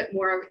just a little bit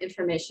more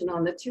information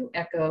on the 2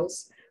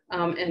 echoes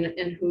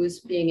and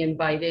who's being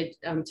invited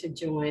to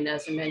join.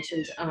 As I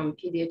mentioned,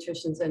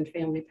 pediatricians and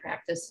family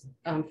practice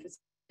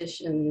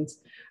physicians,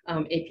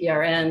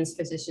 APRNs,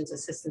 physicians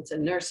assistants,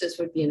 and nurses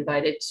would be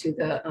invited to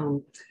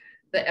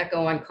the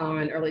echo on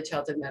common early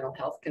childhood mental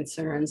health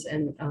concerns,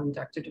 and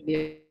Dr.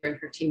 DeVere and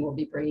her team will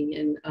be bringing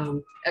in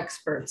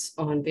experts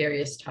on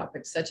various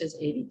topics such as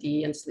ADD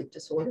and sleep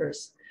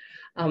disorders.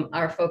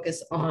 Our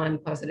focus on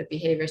positive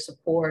behavior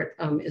support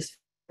is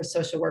for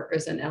social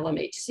workers and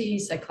LMHC,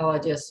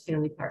 psychologists,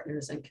 family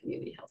partners, and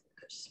community health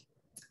workers.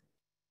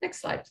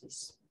 Next slide,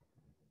 please.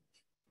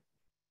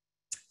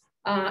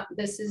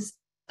 This is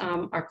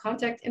our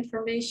contact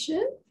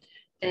information.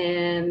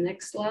 And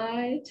next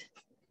slide.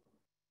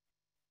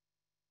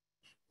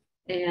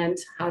 And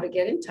how to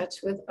get in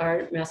touch with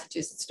our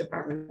Massachusetts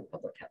Department of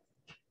Public Health.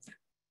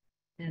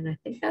 And I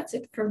think that's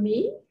it for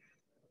me.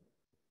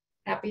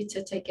 Happy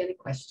to take any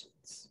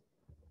questions.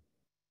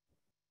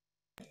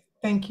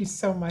 Thank you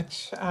so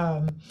much,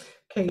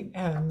 Kate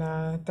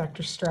and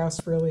Dr.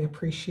 Strauss. Really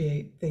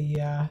appreciate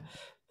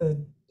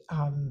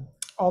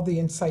all the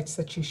insights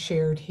that you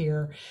shared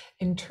here.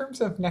 In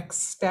terms of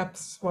next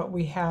steps, what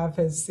we have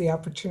is the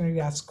opportunity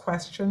to ask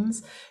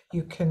questions.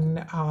 You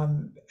can,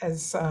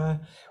 as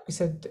we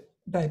said,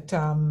 that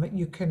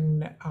you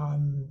can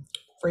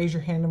raise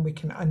your hand and we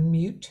can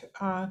unmute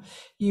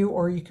you,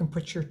 or you can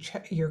put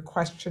your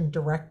question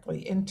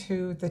directly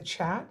into the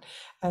chat,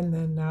 and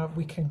then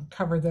we can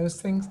cover those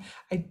things.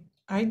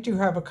 I do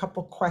have a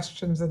couple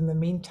questions in the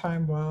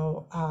meantime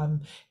while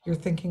you're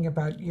thinking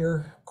about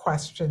your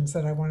questions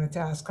that I wanted to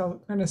ask. I'm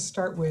going to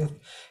start with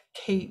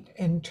Kate.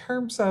 In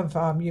terms of,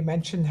 you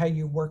mentioned how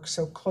you work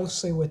so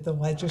closely with the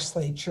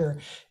legislature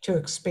to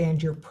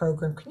expand your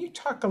program. Can you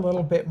talk a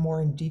little bit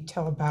more in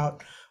detail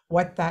about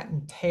what that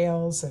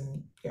entails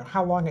and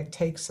how long it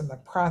takes in the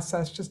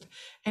process? Just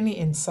any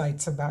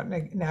insights about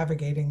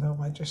navigating the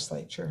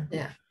legislature?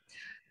 Yeah.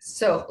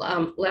 So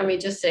let me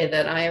just say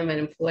that I am an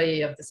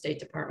employee of the State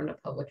Department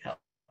of Public Health.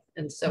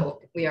 And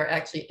so we are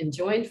actually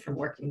enjoined from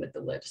working with the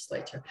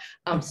legislature.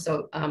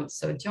 So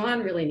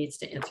John really needs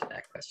to answer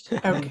that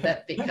question. Okay.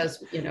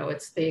 Because,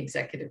 it's the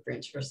executive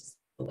branch versus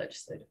the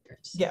legislative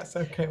branch. Yes,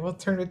 okay, we'll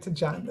turn it to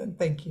John then.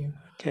 Thank you.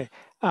 Okay.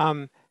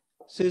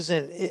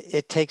 Susan,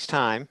 it takes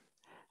time.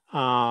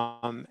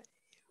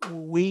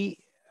 We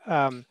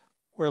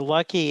were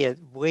lucky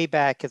way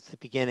back at the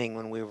beginning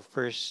when we were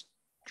first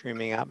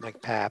dreaming up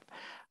MCHB.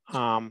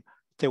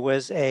 There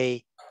was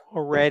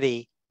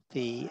already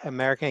the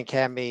American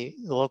Academy,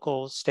 the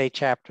local state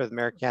chapter of the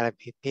American Academy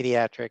of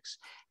Pediatrics,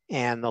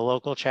 and the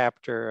local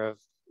chapter of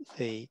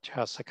the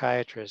Child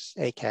Psychiatrists,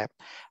 ACAP,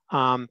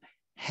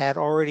 had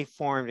already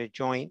formed a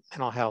joint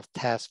mental health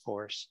task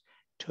force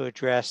to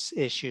address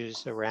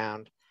issues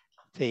around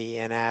the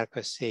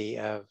inadequacy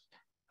of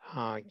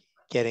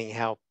getting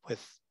help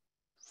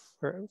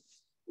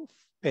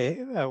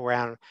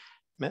around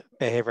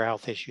behavioral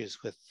health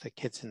issues with the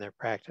kids in their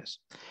practice.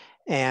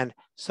 And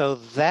so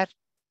that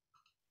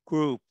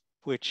group,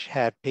 which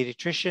had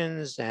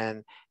pediatricians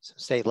and some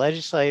state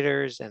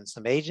legislators and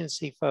some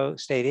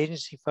state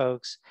agency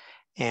folks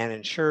and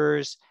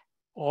insurers,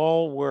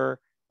 all were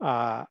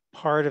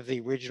part of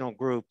the original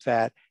group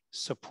that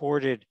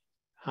supported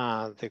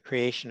the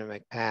creation of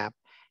MCHB.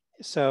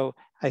 So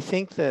I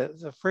think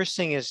the first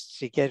thing is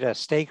to get a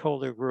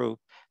stakeholder group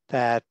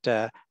that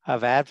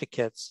of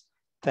advocates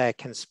that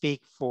can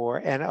speak for,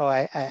 and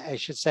I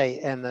should say,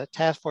 and the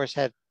task force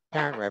had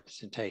parent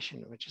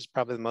representation, which is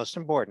probably the most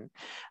important,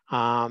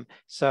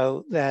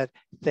 so that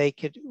the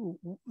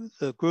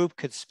group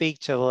could speak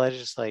to the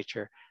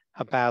legislature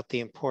about the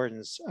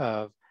importance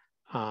of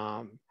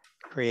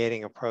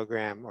creating a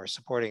program or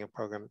supporting a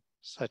program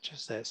such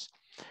as this.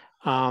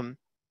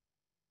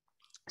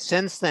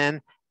 Since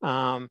then,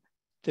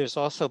 there's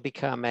also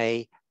become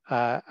a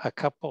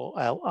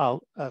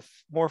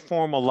more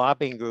formal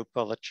lobbying group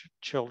called the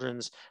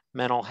Children's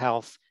Mental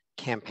Health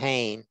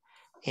Campaign.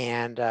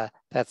 And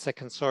that's a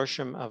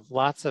consortium of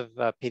lots of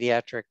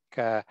pediatric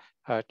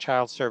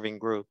child serving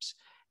groups.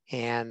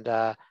 And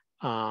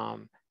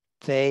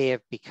they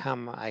have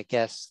become, I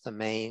guess, the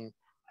main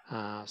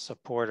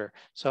supporter.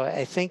 So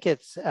I think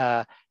it's,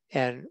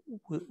 and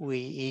we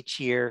each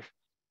year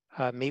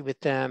meet with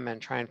them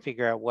and try and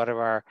figure out what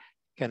are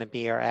going to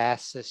be our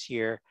asks this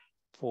year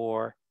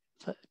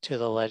to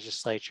the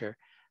legislature.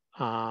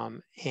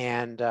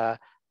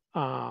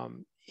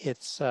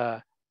 It's,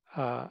 I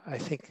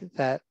think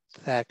that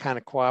kind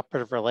of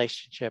cooperative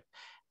relationship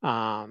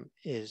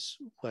is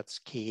what's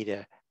key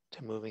to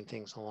moving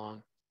things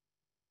along.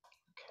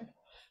 Okay,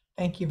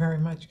 thank you very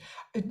much.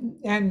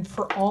 And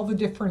for all the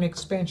different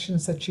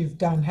expansions that you've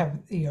done,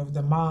 have the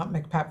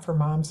MCHB for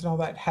Moms and all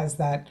that,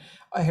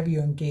 have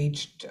you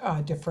engaged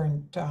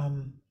different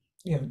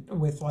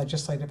with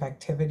legislative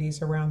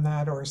activities around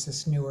that, or is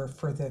this newer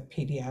for the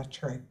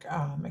pediatric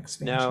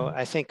expansion? No,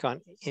 I think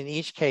in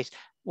each case,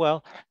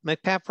 well,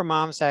 MCHB for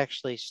Moms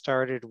actually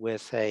started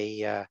with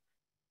a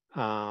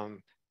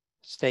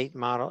state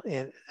model,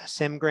 a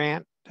SIM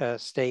grant, a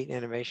state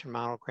innovation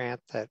model grant,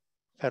 that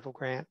federal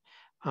grant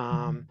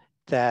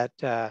that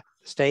the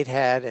state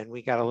had, and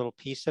we got a little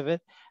piece of it.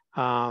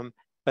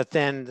 But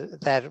then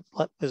that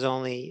was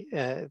only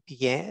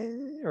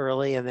began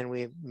early, and then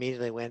we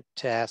immediately went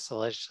to ask the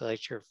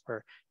legislature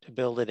to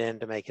build it in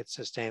to make it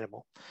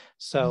sustainable.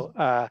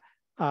 So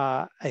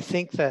I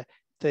think the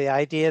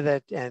idea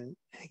that, and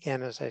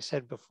again, as I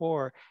said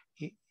before,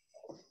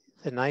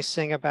 the nice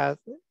thing about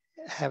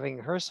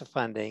having HRSA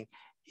funding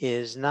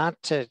is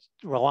not to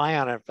rely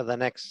on it for the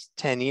next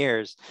 10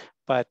 years,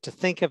 but to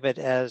think of it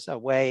as a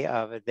way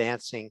of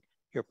advancing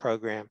your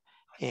program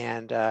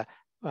and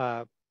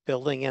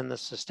building in the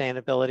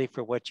sustainability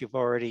for what you've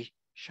already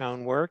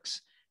shown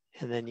works,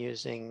 and then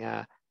using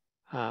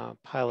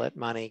pilot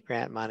money,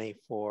 grant money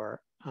for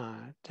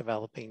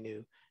developing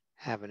new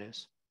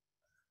avenues.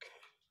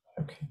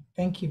 Okay,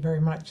 thank you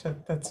very much.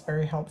 That's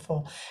very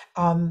helpful.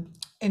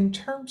 In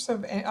terms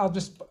of, I'll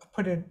just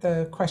put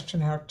the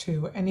question out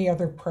to any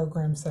other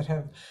programs that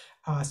have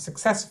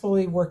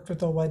successfully worked with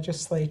the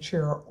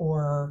legislature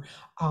or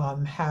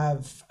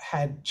have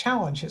had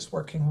challenges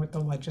working with the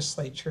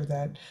legislature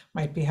that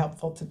might be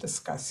helpful to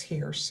discuss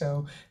here.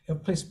 So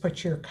please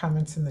put your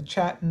comments in the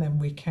chat, and then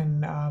we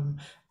can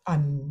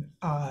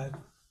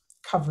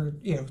cover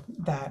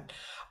that.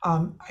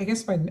 I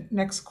guess my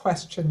next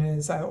question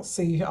is,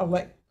 I'll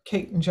let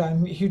Kate and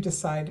John, you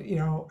decide,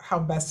 how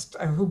best,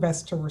 who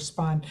best to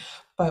respond.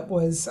 But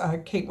was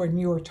Kate, when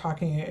you were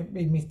talking, it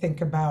made me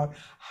think about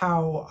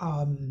how,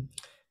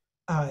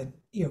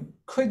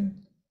 could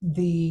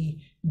the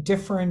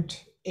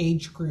different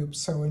age groups,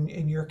 so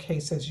in your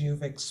case, as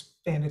you've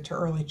expanded to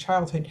early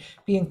childhood,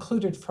 be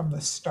included from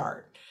the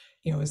start?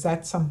 Is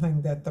that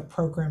something that the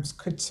programs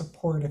could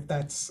support if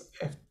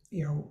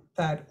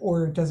that,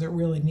 or does it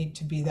really need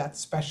to be that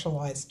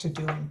specialized to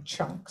doing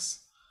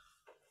chunks?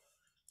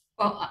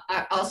 Well,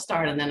 I'll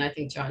start, and then I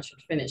think John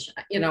should finish.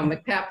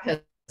 MCHB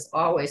has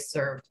always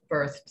served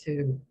birth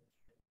to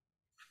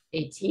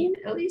 18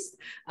 at least.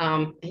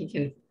 He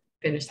can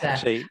finish that.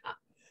 Actually,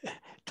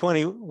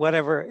 20,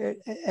 whatever,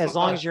 as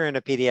long as you're in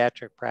a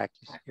pediatric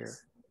practice,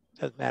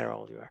 doesn't matter how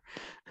old you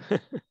are.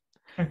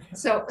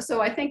 So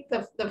I think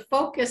the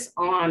focus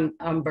on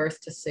birth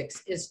to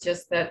 6 is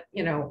just that,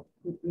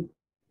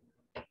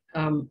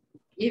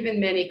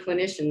 even many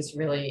clinicians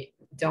really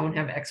don't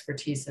have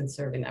expertise in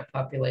serving that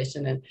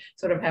population and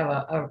sort of have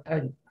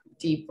a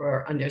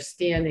deeper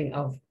understanding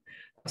of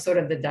sort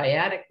of the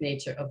dyadic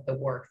nature of the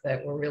work,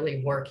 that we're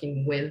really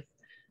working with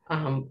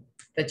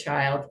the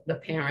child, the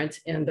parent,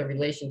 and the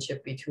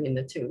relationship between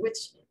the two, which,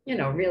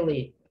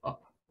 really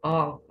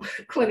all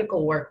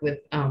clinical work with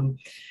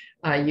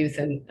youth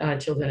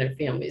and children and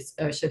families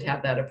should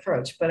have that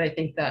approach. But I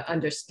think that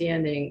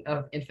understanding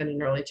of infant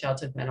and early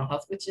childhood mental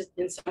health, which is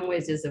in some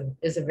ways is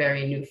a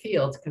very new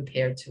field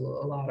compared to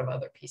a lot of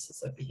other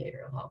pieces of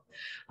behavioral health.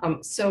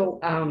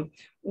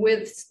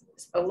 With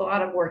a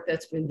lot of work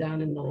that's been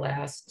done in the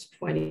last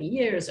 20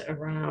 years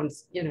around,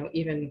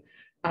 even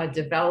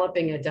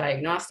developing a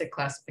diagnostic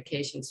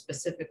classification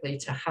specifically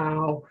to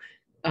how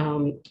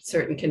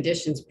certain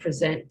conditions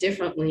present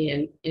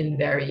differently in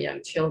very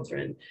young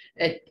children.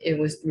 It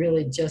was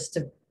really just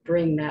to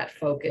bring that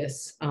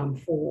focus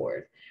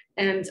forward,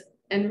 and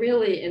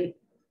really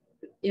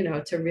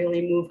to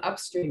really move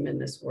upstream in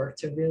this work,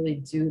 to really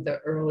do the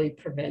early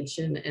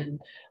prevention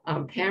and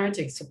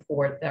parenting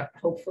support that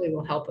hopefully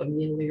will help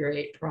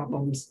ameliorate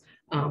problems,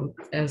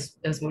 as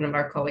one of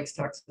our colleagues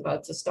talks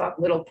about, to stop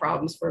little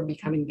problems from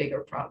becoming bigger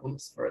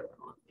problems further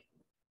on.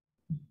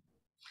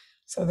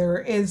 So there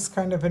is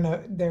kind of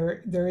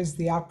there is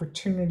the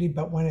opportunity,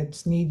 but when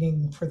it's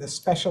needing for the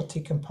specialty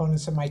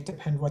components, it might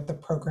depend what the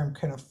program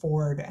can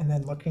afford, and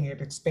then looking at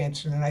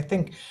expansion. And I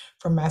think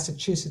from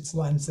Massachusetts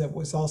lens, that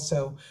was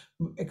also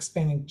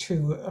expanding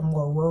to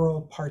more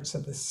rural parts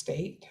of the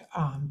state,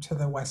 to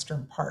the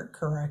western part,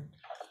 correct?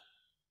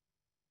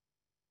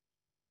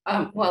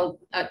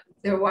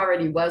 There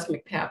already was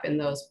MCHB in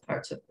those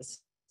parts of the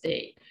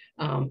state,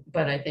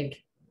 but I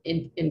think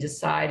in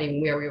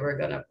deciding where we were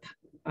going to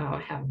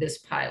have this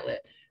pilot,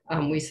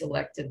 we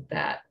selected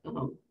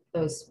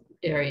those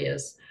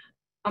areas,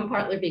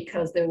 partly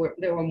because there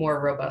were more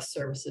robust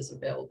services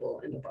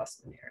available in the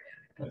Boston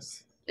area.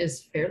 This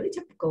is fairly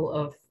typical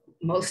of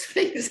most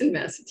things in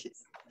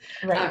Massachusetts.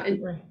 Right.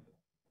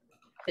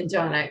 And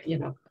John,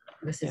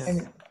 this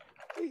is.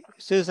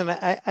 Susan,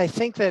 I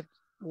think that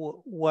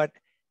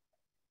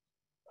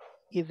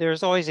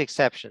there's always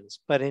exceptions,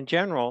 but in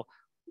general,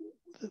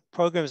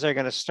 programs are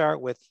going to start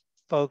with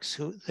folks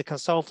the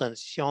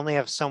consultants. You only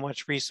have so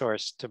much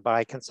resource to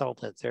buy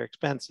consultants. They're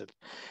expensive.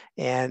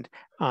 And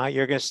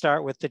you're going to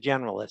start with the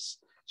generalists.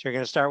 So you're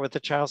going to start with the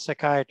child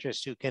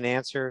psychiatrist who can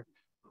answer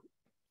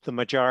the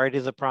majority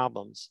of the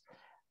problems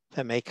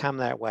that may come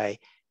that way.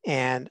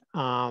 And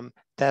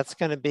that's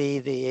going to be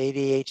the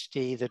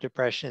ADHD, the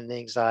depression, the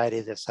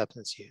anxiety, the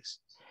substance use.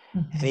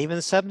 Mm-hmm. And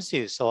even substance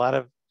use, a lot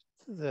of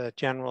the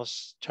general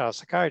child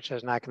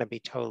psychiatrist is not going to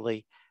be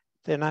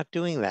they're not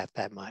doing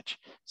that much.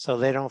 So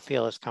they don't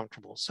feel as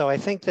comfortable. So I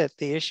think that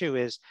the issue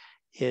is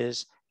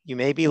you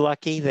may be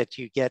lucky that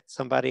you get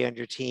somebody on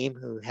your team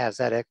who has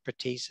that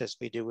expertise, as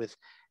we do with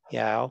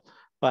Yao,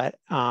 but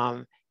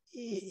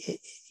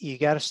you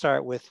got to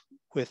start with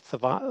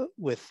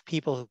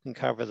people who can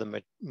cover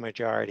the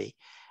majority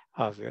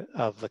of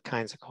the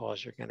kinds of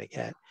calls you're going to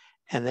get.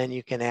 And then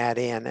you can add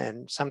in,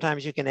 and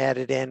sometimes you can add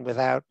it in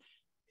without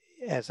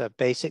as a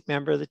basic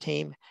member of the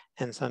team,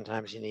 and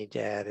sometimes you need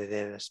to add it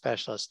in a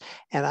specialist.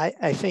 And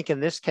I think in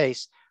this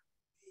case,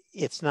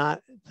 it's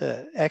not,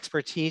 the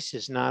expertise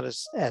is not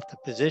as at the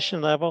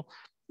position level.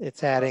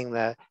 It's adding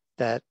that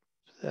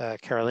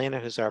Carolina,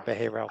 who's our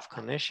behavioral health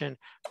clinician,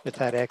 with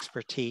that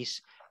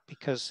expertise,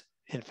 because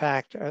in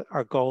fact,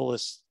 our goal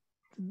is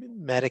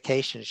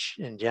medication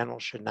in general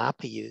should not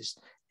be used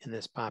in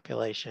this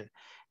population.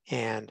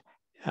 And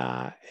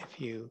if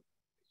you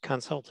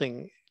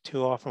consulting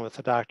too often with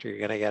the doctor, you're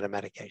going to get a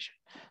medication.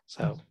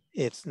 So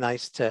it's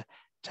nice to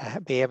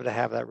be able to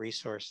have that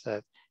resource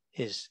that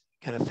is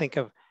going to think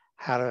of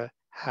how to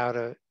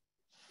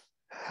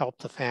help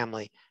the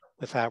family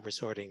without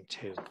resorting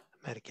to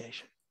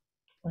medication.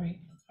 Right.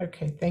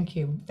 Okay. Thank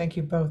you. Thank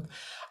you both.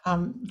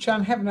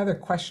 John, I have another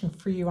question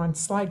for you. On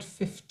slide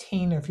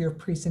 15 of your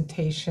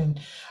presentation,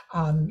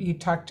 you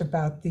talked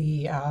about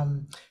the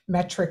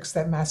metrics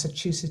that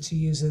Massachusetts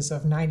uses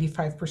of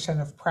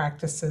 95% of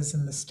practices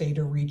in the state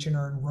or region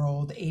are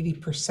enrolled,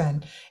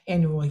 80%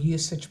 annual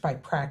usage by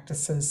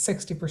practices,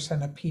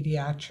 60% of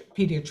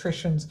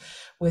pediatricians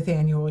with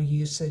annual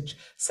usage,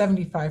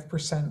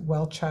 75%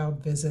 well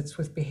child visits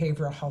with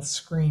behavioral health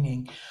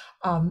screening.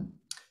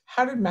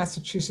 How did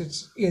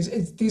Massachusetts,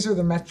 these are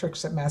the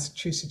metrics that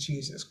Massachusetts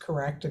uses,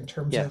 correct? In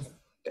terms of,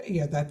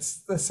 yeah,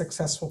 that's the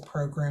successful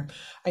program.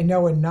 I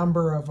know a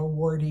number of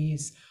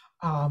awardees,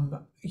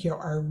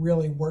 are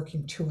really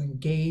working to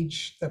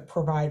engage the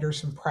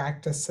providers and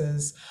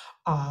practices.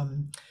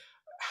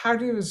 How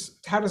does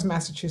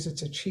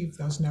Massachusetts achieve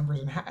those numbers,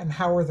 and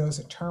how are those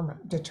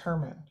determined?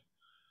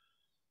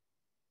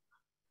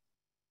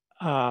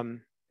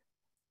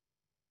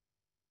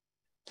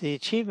 The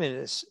achievement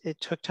is, it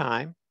took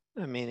time.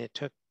 I mean, it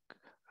took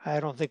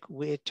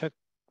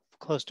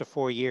close to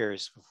 4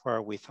 years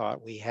before we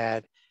thought we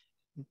had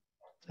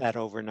that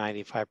over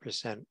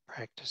 95%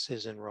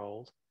 practices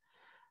enrolled.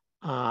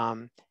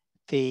 Knowing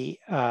the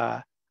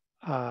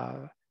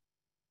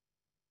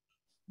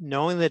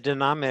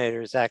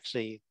denominator is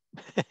actually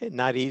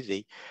not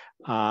easy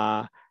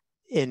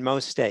in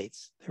most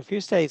states. There are a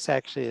few states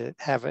actually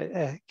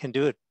that can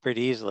do it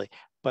pretty easily,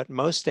 but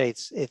most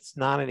states, it's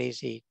not an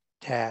easy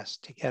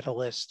task to get a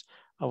list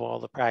of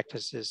all the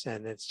practices,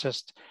 and it's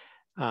just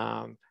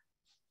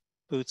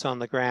boots on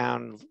the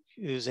ground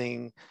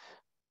using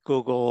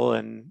Google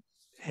and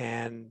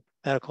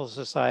Medical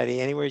Society,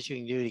 anywhere you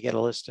can do to get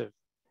a list of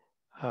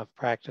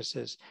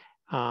practices.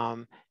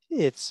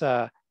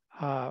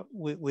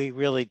 We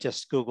really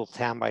just Googled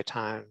town by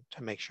town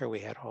to make sure we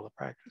had all the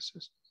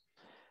practices.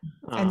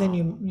 And then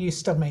you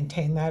still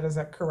maintain that, is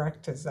that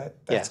correct? That's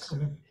yes.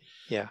 kind of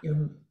yeah.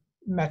 your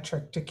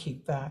metric to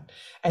keep that.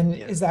 And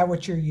is that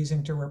what you're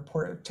using to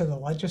report to the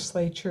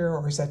legislature,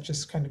 or is that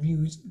just kind of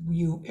you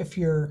if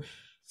your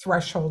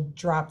threshold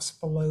drops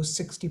below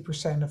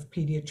 60% of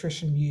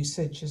pediatrician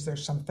usage, is there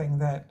something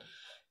that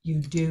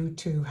you do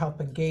to help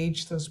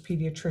engage those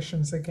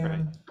pediatricians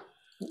again?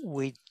 Right.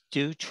 We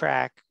do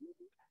track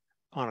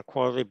on a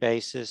quarterly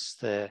basis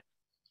the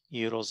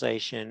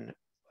utilization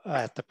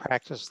at the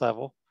practice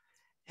level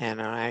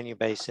and on an annual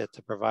basis at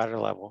the provider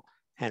level.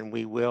 And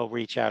we will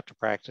reach out to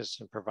practice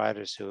and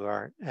providers who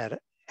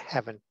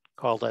haven't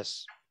called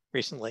us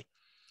recently,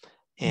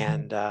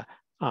 and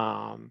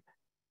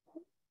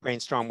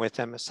brainstorm with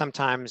them.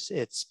 Sometimes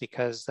it's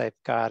because they've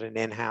got an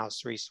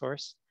in-house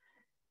resource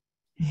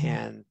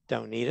and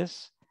don't need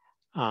us.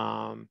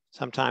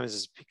 Sometimes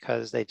it's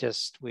because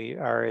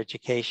our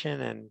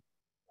education and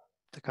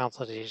the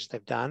consultations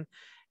they've done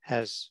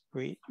has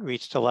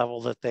reached a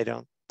level that they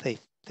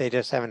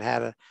just haven't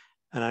had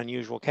an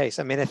unusual case.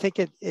 I mean, I think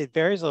it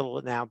varies a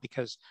little now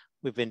because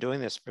we've been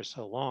doing this for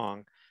so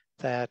long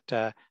that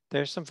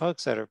there's some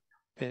folks that are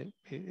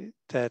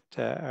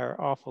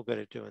awful good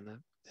at doing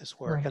this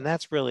work. Right. And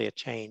that's really a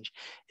change.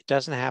 It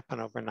doesn't happen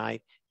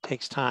overnight. It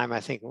takes time. I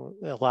think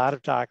a lot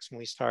of docs when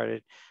we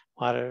started,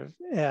 a lot of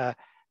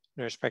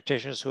nurse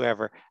practitioners,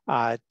 whoever,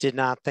 did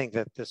not think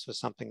that this was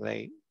something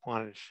they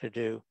wanted to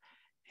do.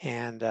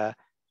 And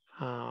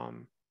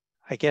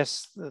I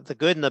guess the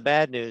good and the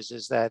bad news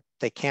is that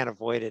they can't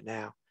avoid it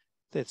now.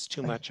 It's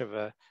too much of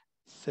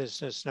there's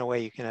just no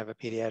way you can have a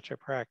pediatric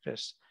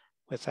practice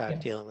without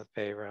dealing with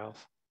behavioral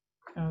health.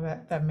 Oh,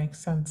 that makes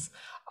sense.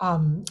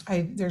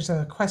 There's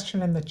a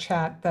question in the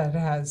chat that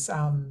has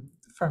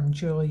from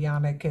Julie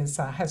Yannick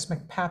has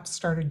MCPAP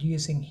started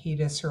using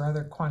HEDIS or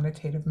other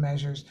quantitative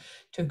measures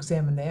to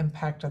examine the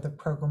impact of the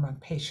program on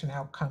patient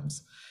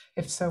outcomes?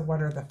 If so,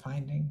 what are the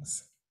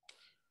findings?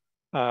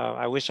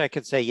 I wish I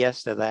could say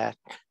yes to that.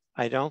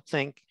 I don't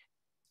think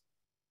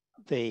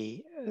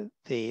the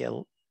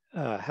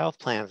health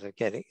plans are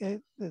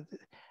getting the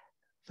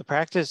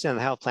practice and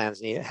the health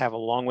plans have a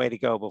long way to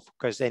go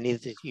because they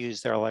need to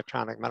use their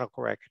electronic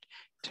medical record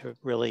to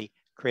really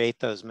create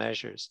those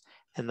measures.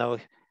 And though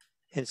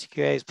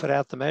NCQA has put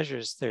out the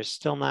measures, they're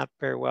still not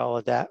very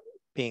well they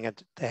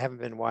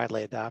haven't been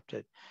widely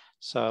adopted.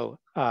 So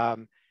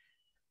the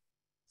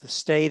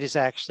state is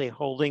actually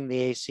holding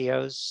the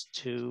ACOs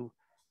to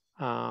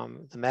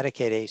the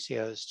Medicaid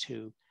ACOs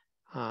to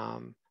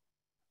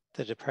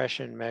the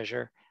depression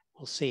measure.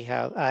 we'll see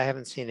how, we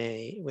haven't seen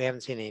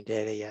any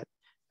data yet,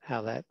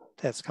 how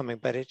that's coming,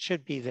 but it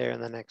should be there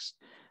in the next,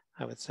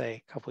 I would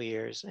say, couple of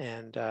years.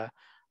 And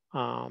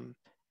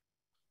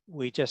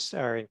we just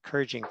are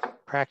encouraging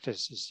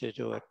practices to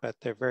do it, but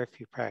there are very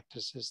few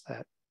practices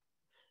that,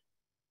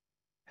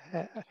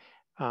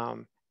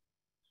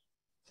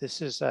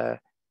 this is a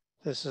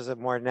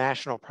more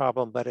national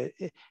problem, but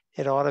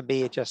it ought to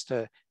be just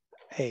a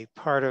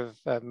part of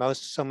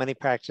so many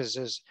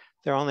practices.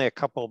 There are only a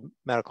couple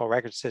medical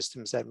record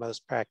systems that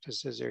most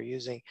practices are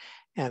using,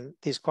 and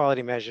these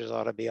quality measures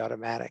ought to be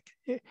automatic.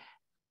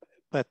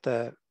 But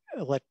the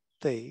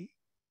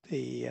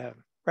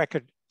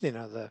record,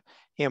 the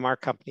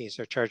EMR companies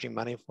are charging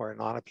money for it,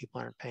 and a lot of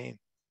people aren't paying.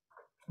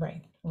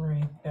 Right.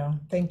 No,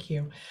 thank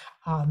you.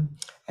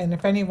 And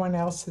if anyone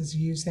else is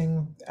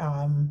using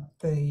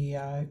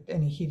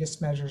any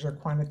HEDIS measures or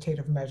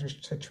quantitative measures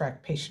to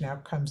track patient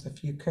outcomes,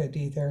 if you could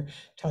either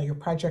tell your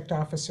project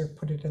officer,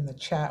 put it in the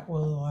chat,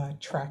 we'll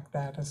track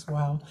that as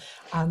well.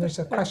 There's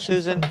a question,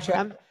 Susan,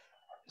 from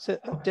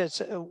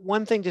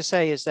one thing to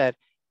say is that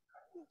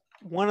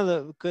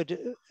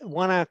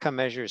one outcome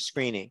measure is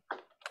screening,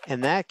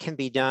 and that can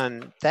be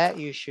done, that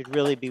you should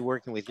really be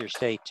working with your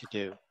state to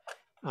do.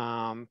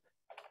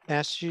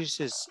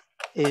 Massachusetts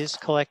is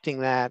collecting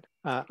that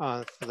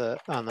on the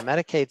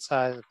Medicaid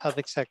side, the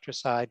public sector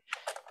side,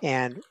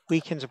 and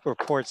we can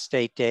report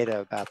state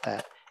data about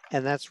that.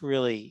 And that's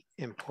really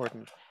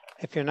important.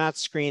 If you're not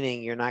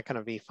screening, you're not going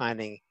to be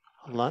finding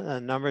a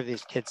number of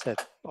these kids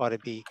that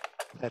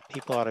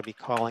people ought to be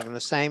calling. And the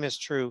same is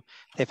true.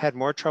 They've had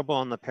more trouble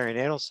on the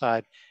perinatal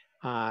side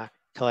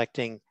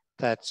collecting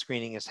that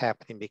screening is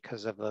happening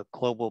because of the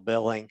global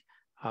billing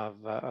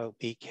of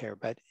OB care.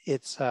 But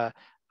it's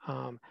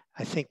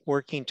I think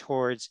working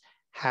towards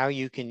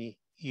making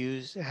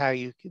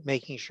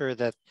sure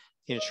that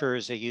the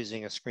insurers are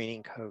using a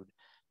screening code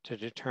to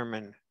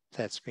determine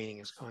that screening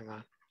is going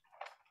on.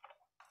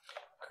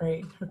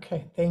 Great.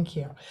 Okay. Thank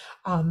you.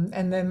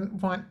 And then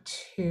want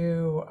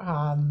to,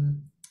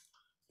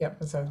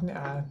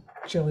 so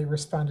Julie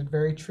responded,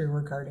 very true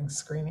regarding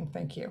screening.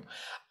 Thank you.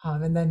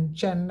 And then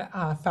Jen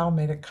Fowl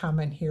made a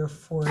comment here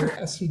for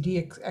SUD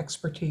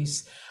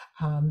expertise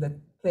that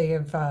they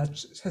have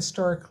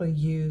historically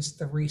used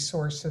the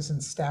resources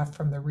and staff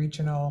from the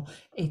regional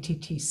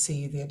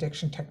ATTC, the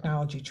Addiction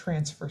Technology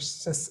Transfer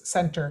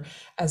Center,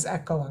 as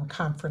ECHO and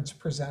conference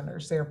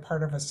presenters. They are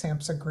part of a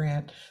SAMHSA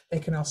grant. They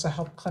can also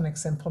help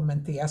clinics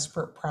implement the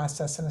SBIRT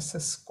process and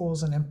assist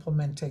schools in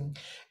implementing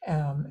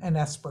an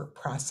SBIRT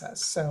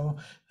process. So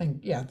I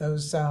think,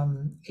 those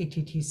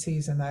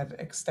ATTCs and that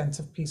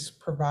extensive piece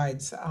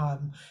provides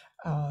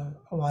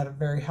a lot of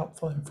very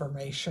helpful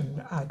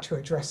information to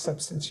address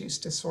substance use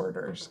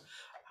disorders.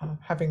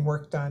 Having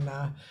worked on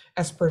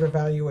SBIRT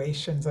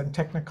evaluations and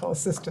technical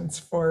assistance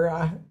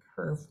for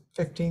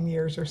 15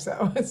 years or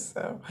so.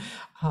 So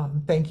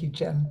thank you,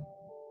 Jen.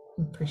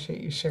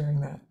 Appreciate you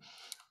sharing that.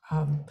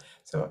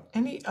 So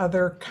any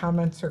other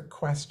comments or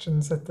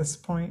questions at this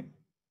point?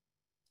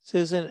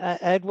 Susan, I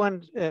had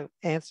one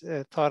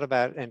thought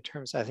about in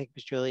terms, I think it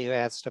was Julie who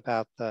asked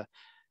about the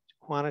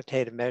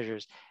quantitative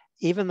measures.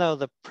 Even though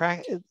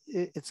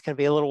it's going to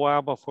be a little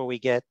while before we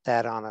get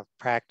that on a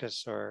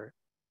practice or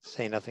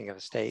say nothing of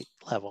a state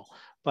level.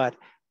 But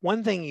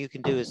one thing you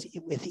can do is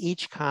with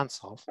each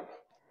consult,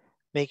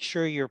 make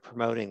sure you're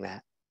promoting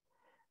that.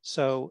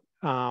 So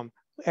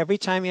every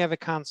time you have a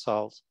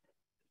consult,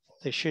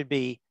 there should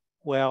be,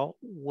 well,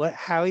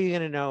 how are you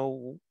going to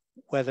know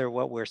whether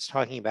what we're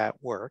talking about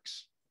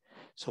works?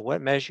 So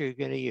what measure are you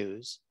going to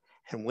use?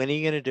 And when are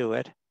you going to do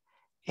it?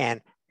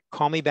 And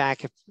call me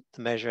back if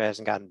the measure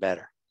hasn't gotten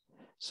better.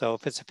 So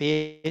if it's a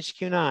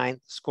PHQ-9, the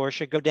score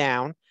should go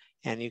down,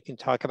 and you can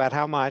talk about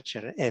how much.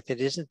 And if it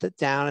isn't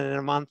down in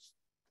a month,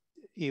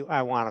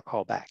 I want to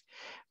call back.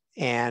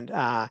 And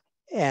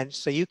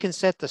so you can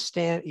set the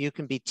stand. You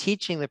can be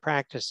teaching the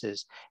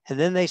practices, and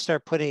then they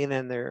start putting it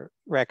in their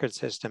record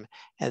system,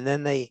 and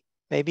then they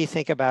maybe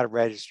think about a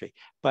registry.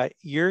 But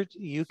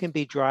you can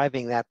be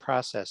driving that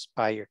process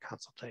by your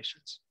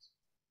consultations.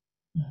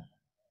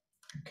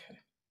 Okay.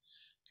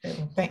 Great.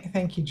 Well,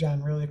 thank you,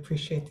 John. Really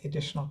appreciate the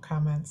additional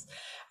comments.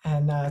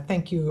 And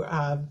thank you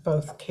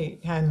both Kate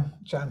and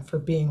John for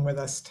being with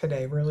us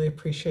today. Really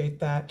appreciate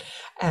that.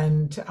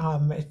 And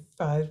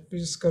if we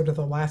just go to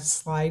the last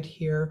slide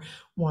here,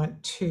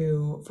 want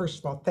to, first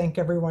of all, thank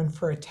everyone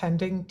for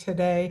attending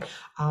today.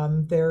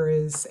 There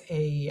is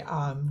a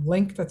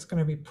link that's going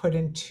to be put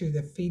into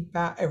the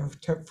feedback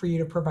for you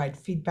to provide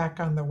feedback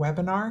on the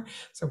webinar.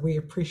 So we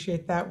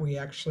appreciate that. We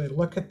actually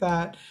look at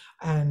that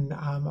and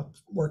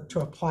work to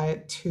apply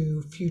it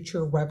to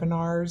future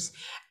webinars,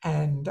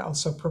 and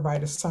also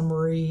provide a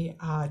summary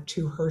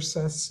to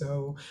HRSA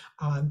so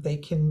they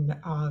can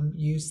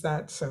use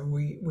that. So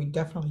we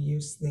definitely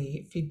use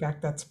the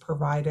feedback that's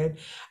provided.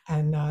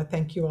 And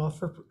thank you all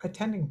for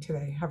attending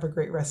today. Have a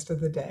great rest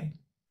of the day.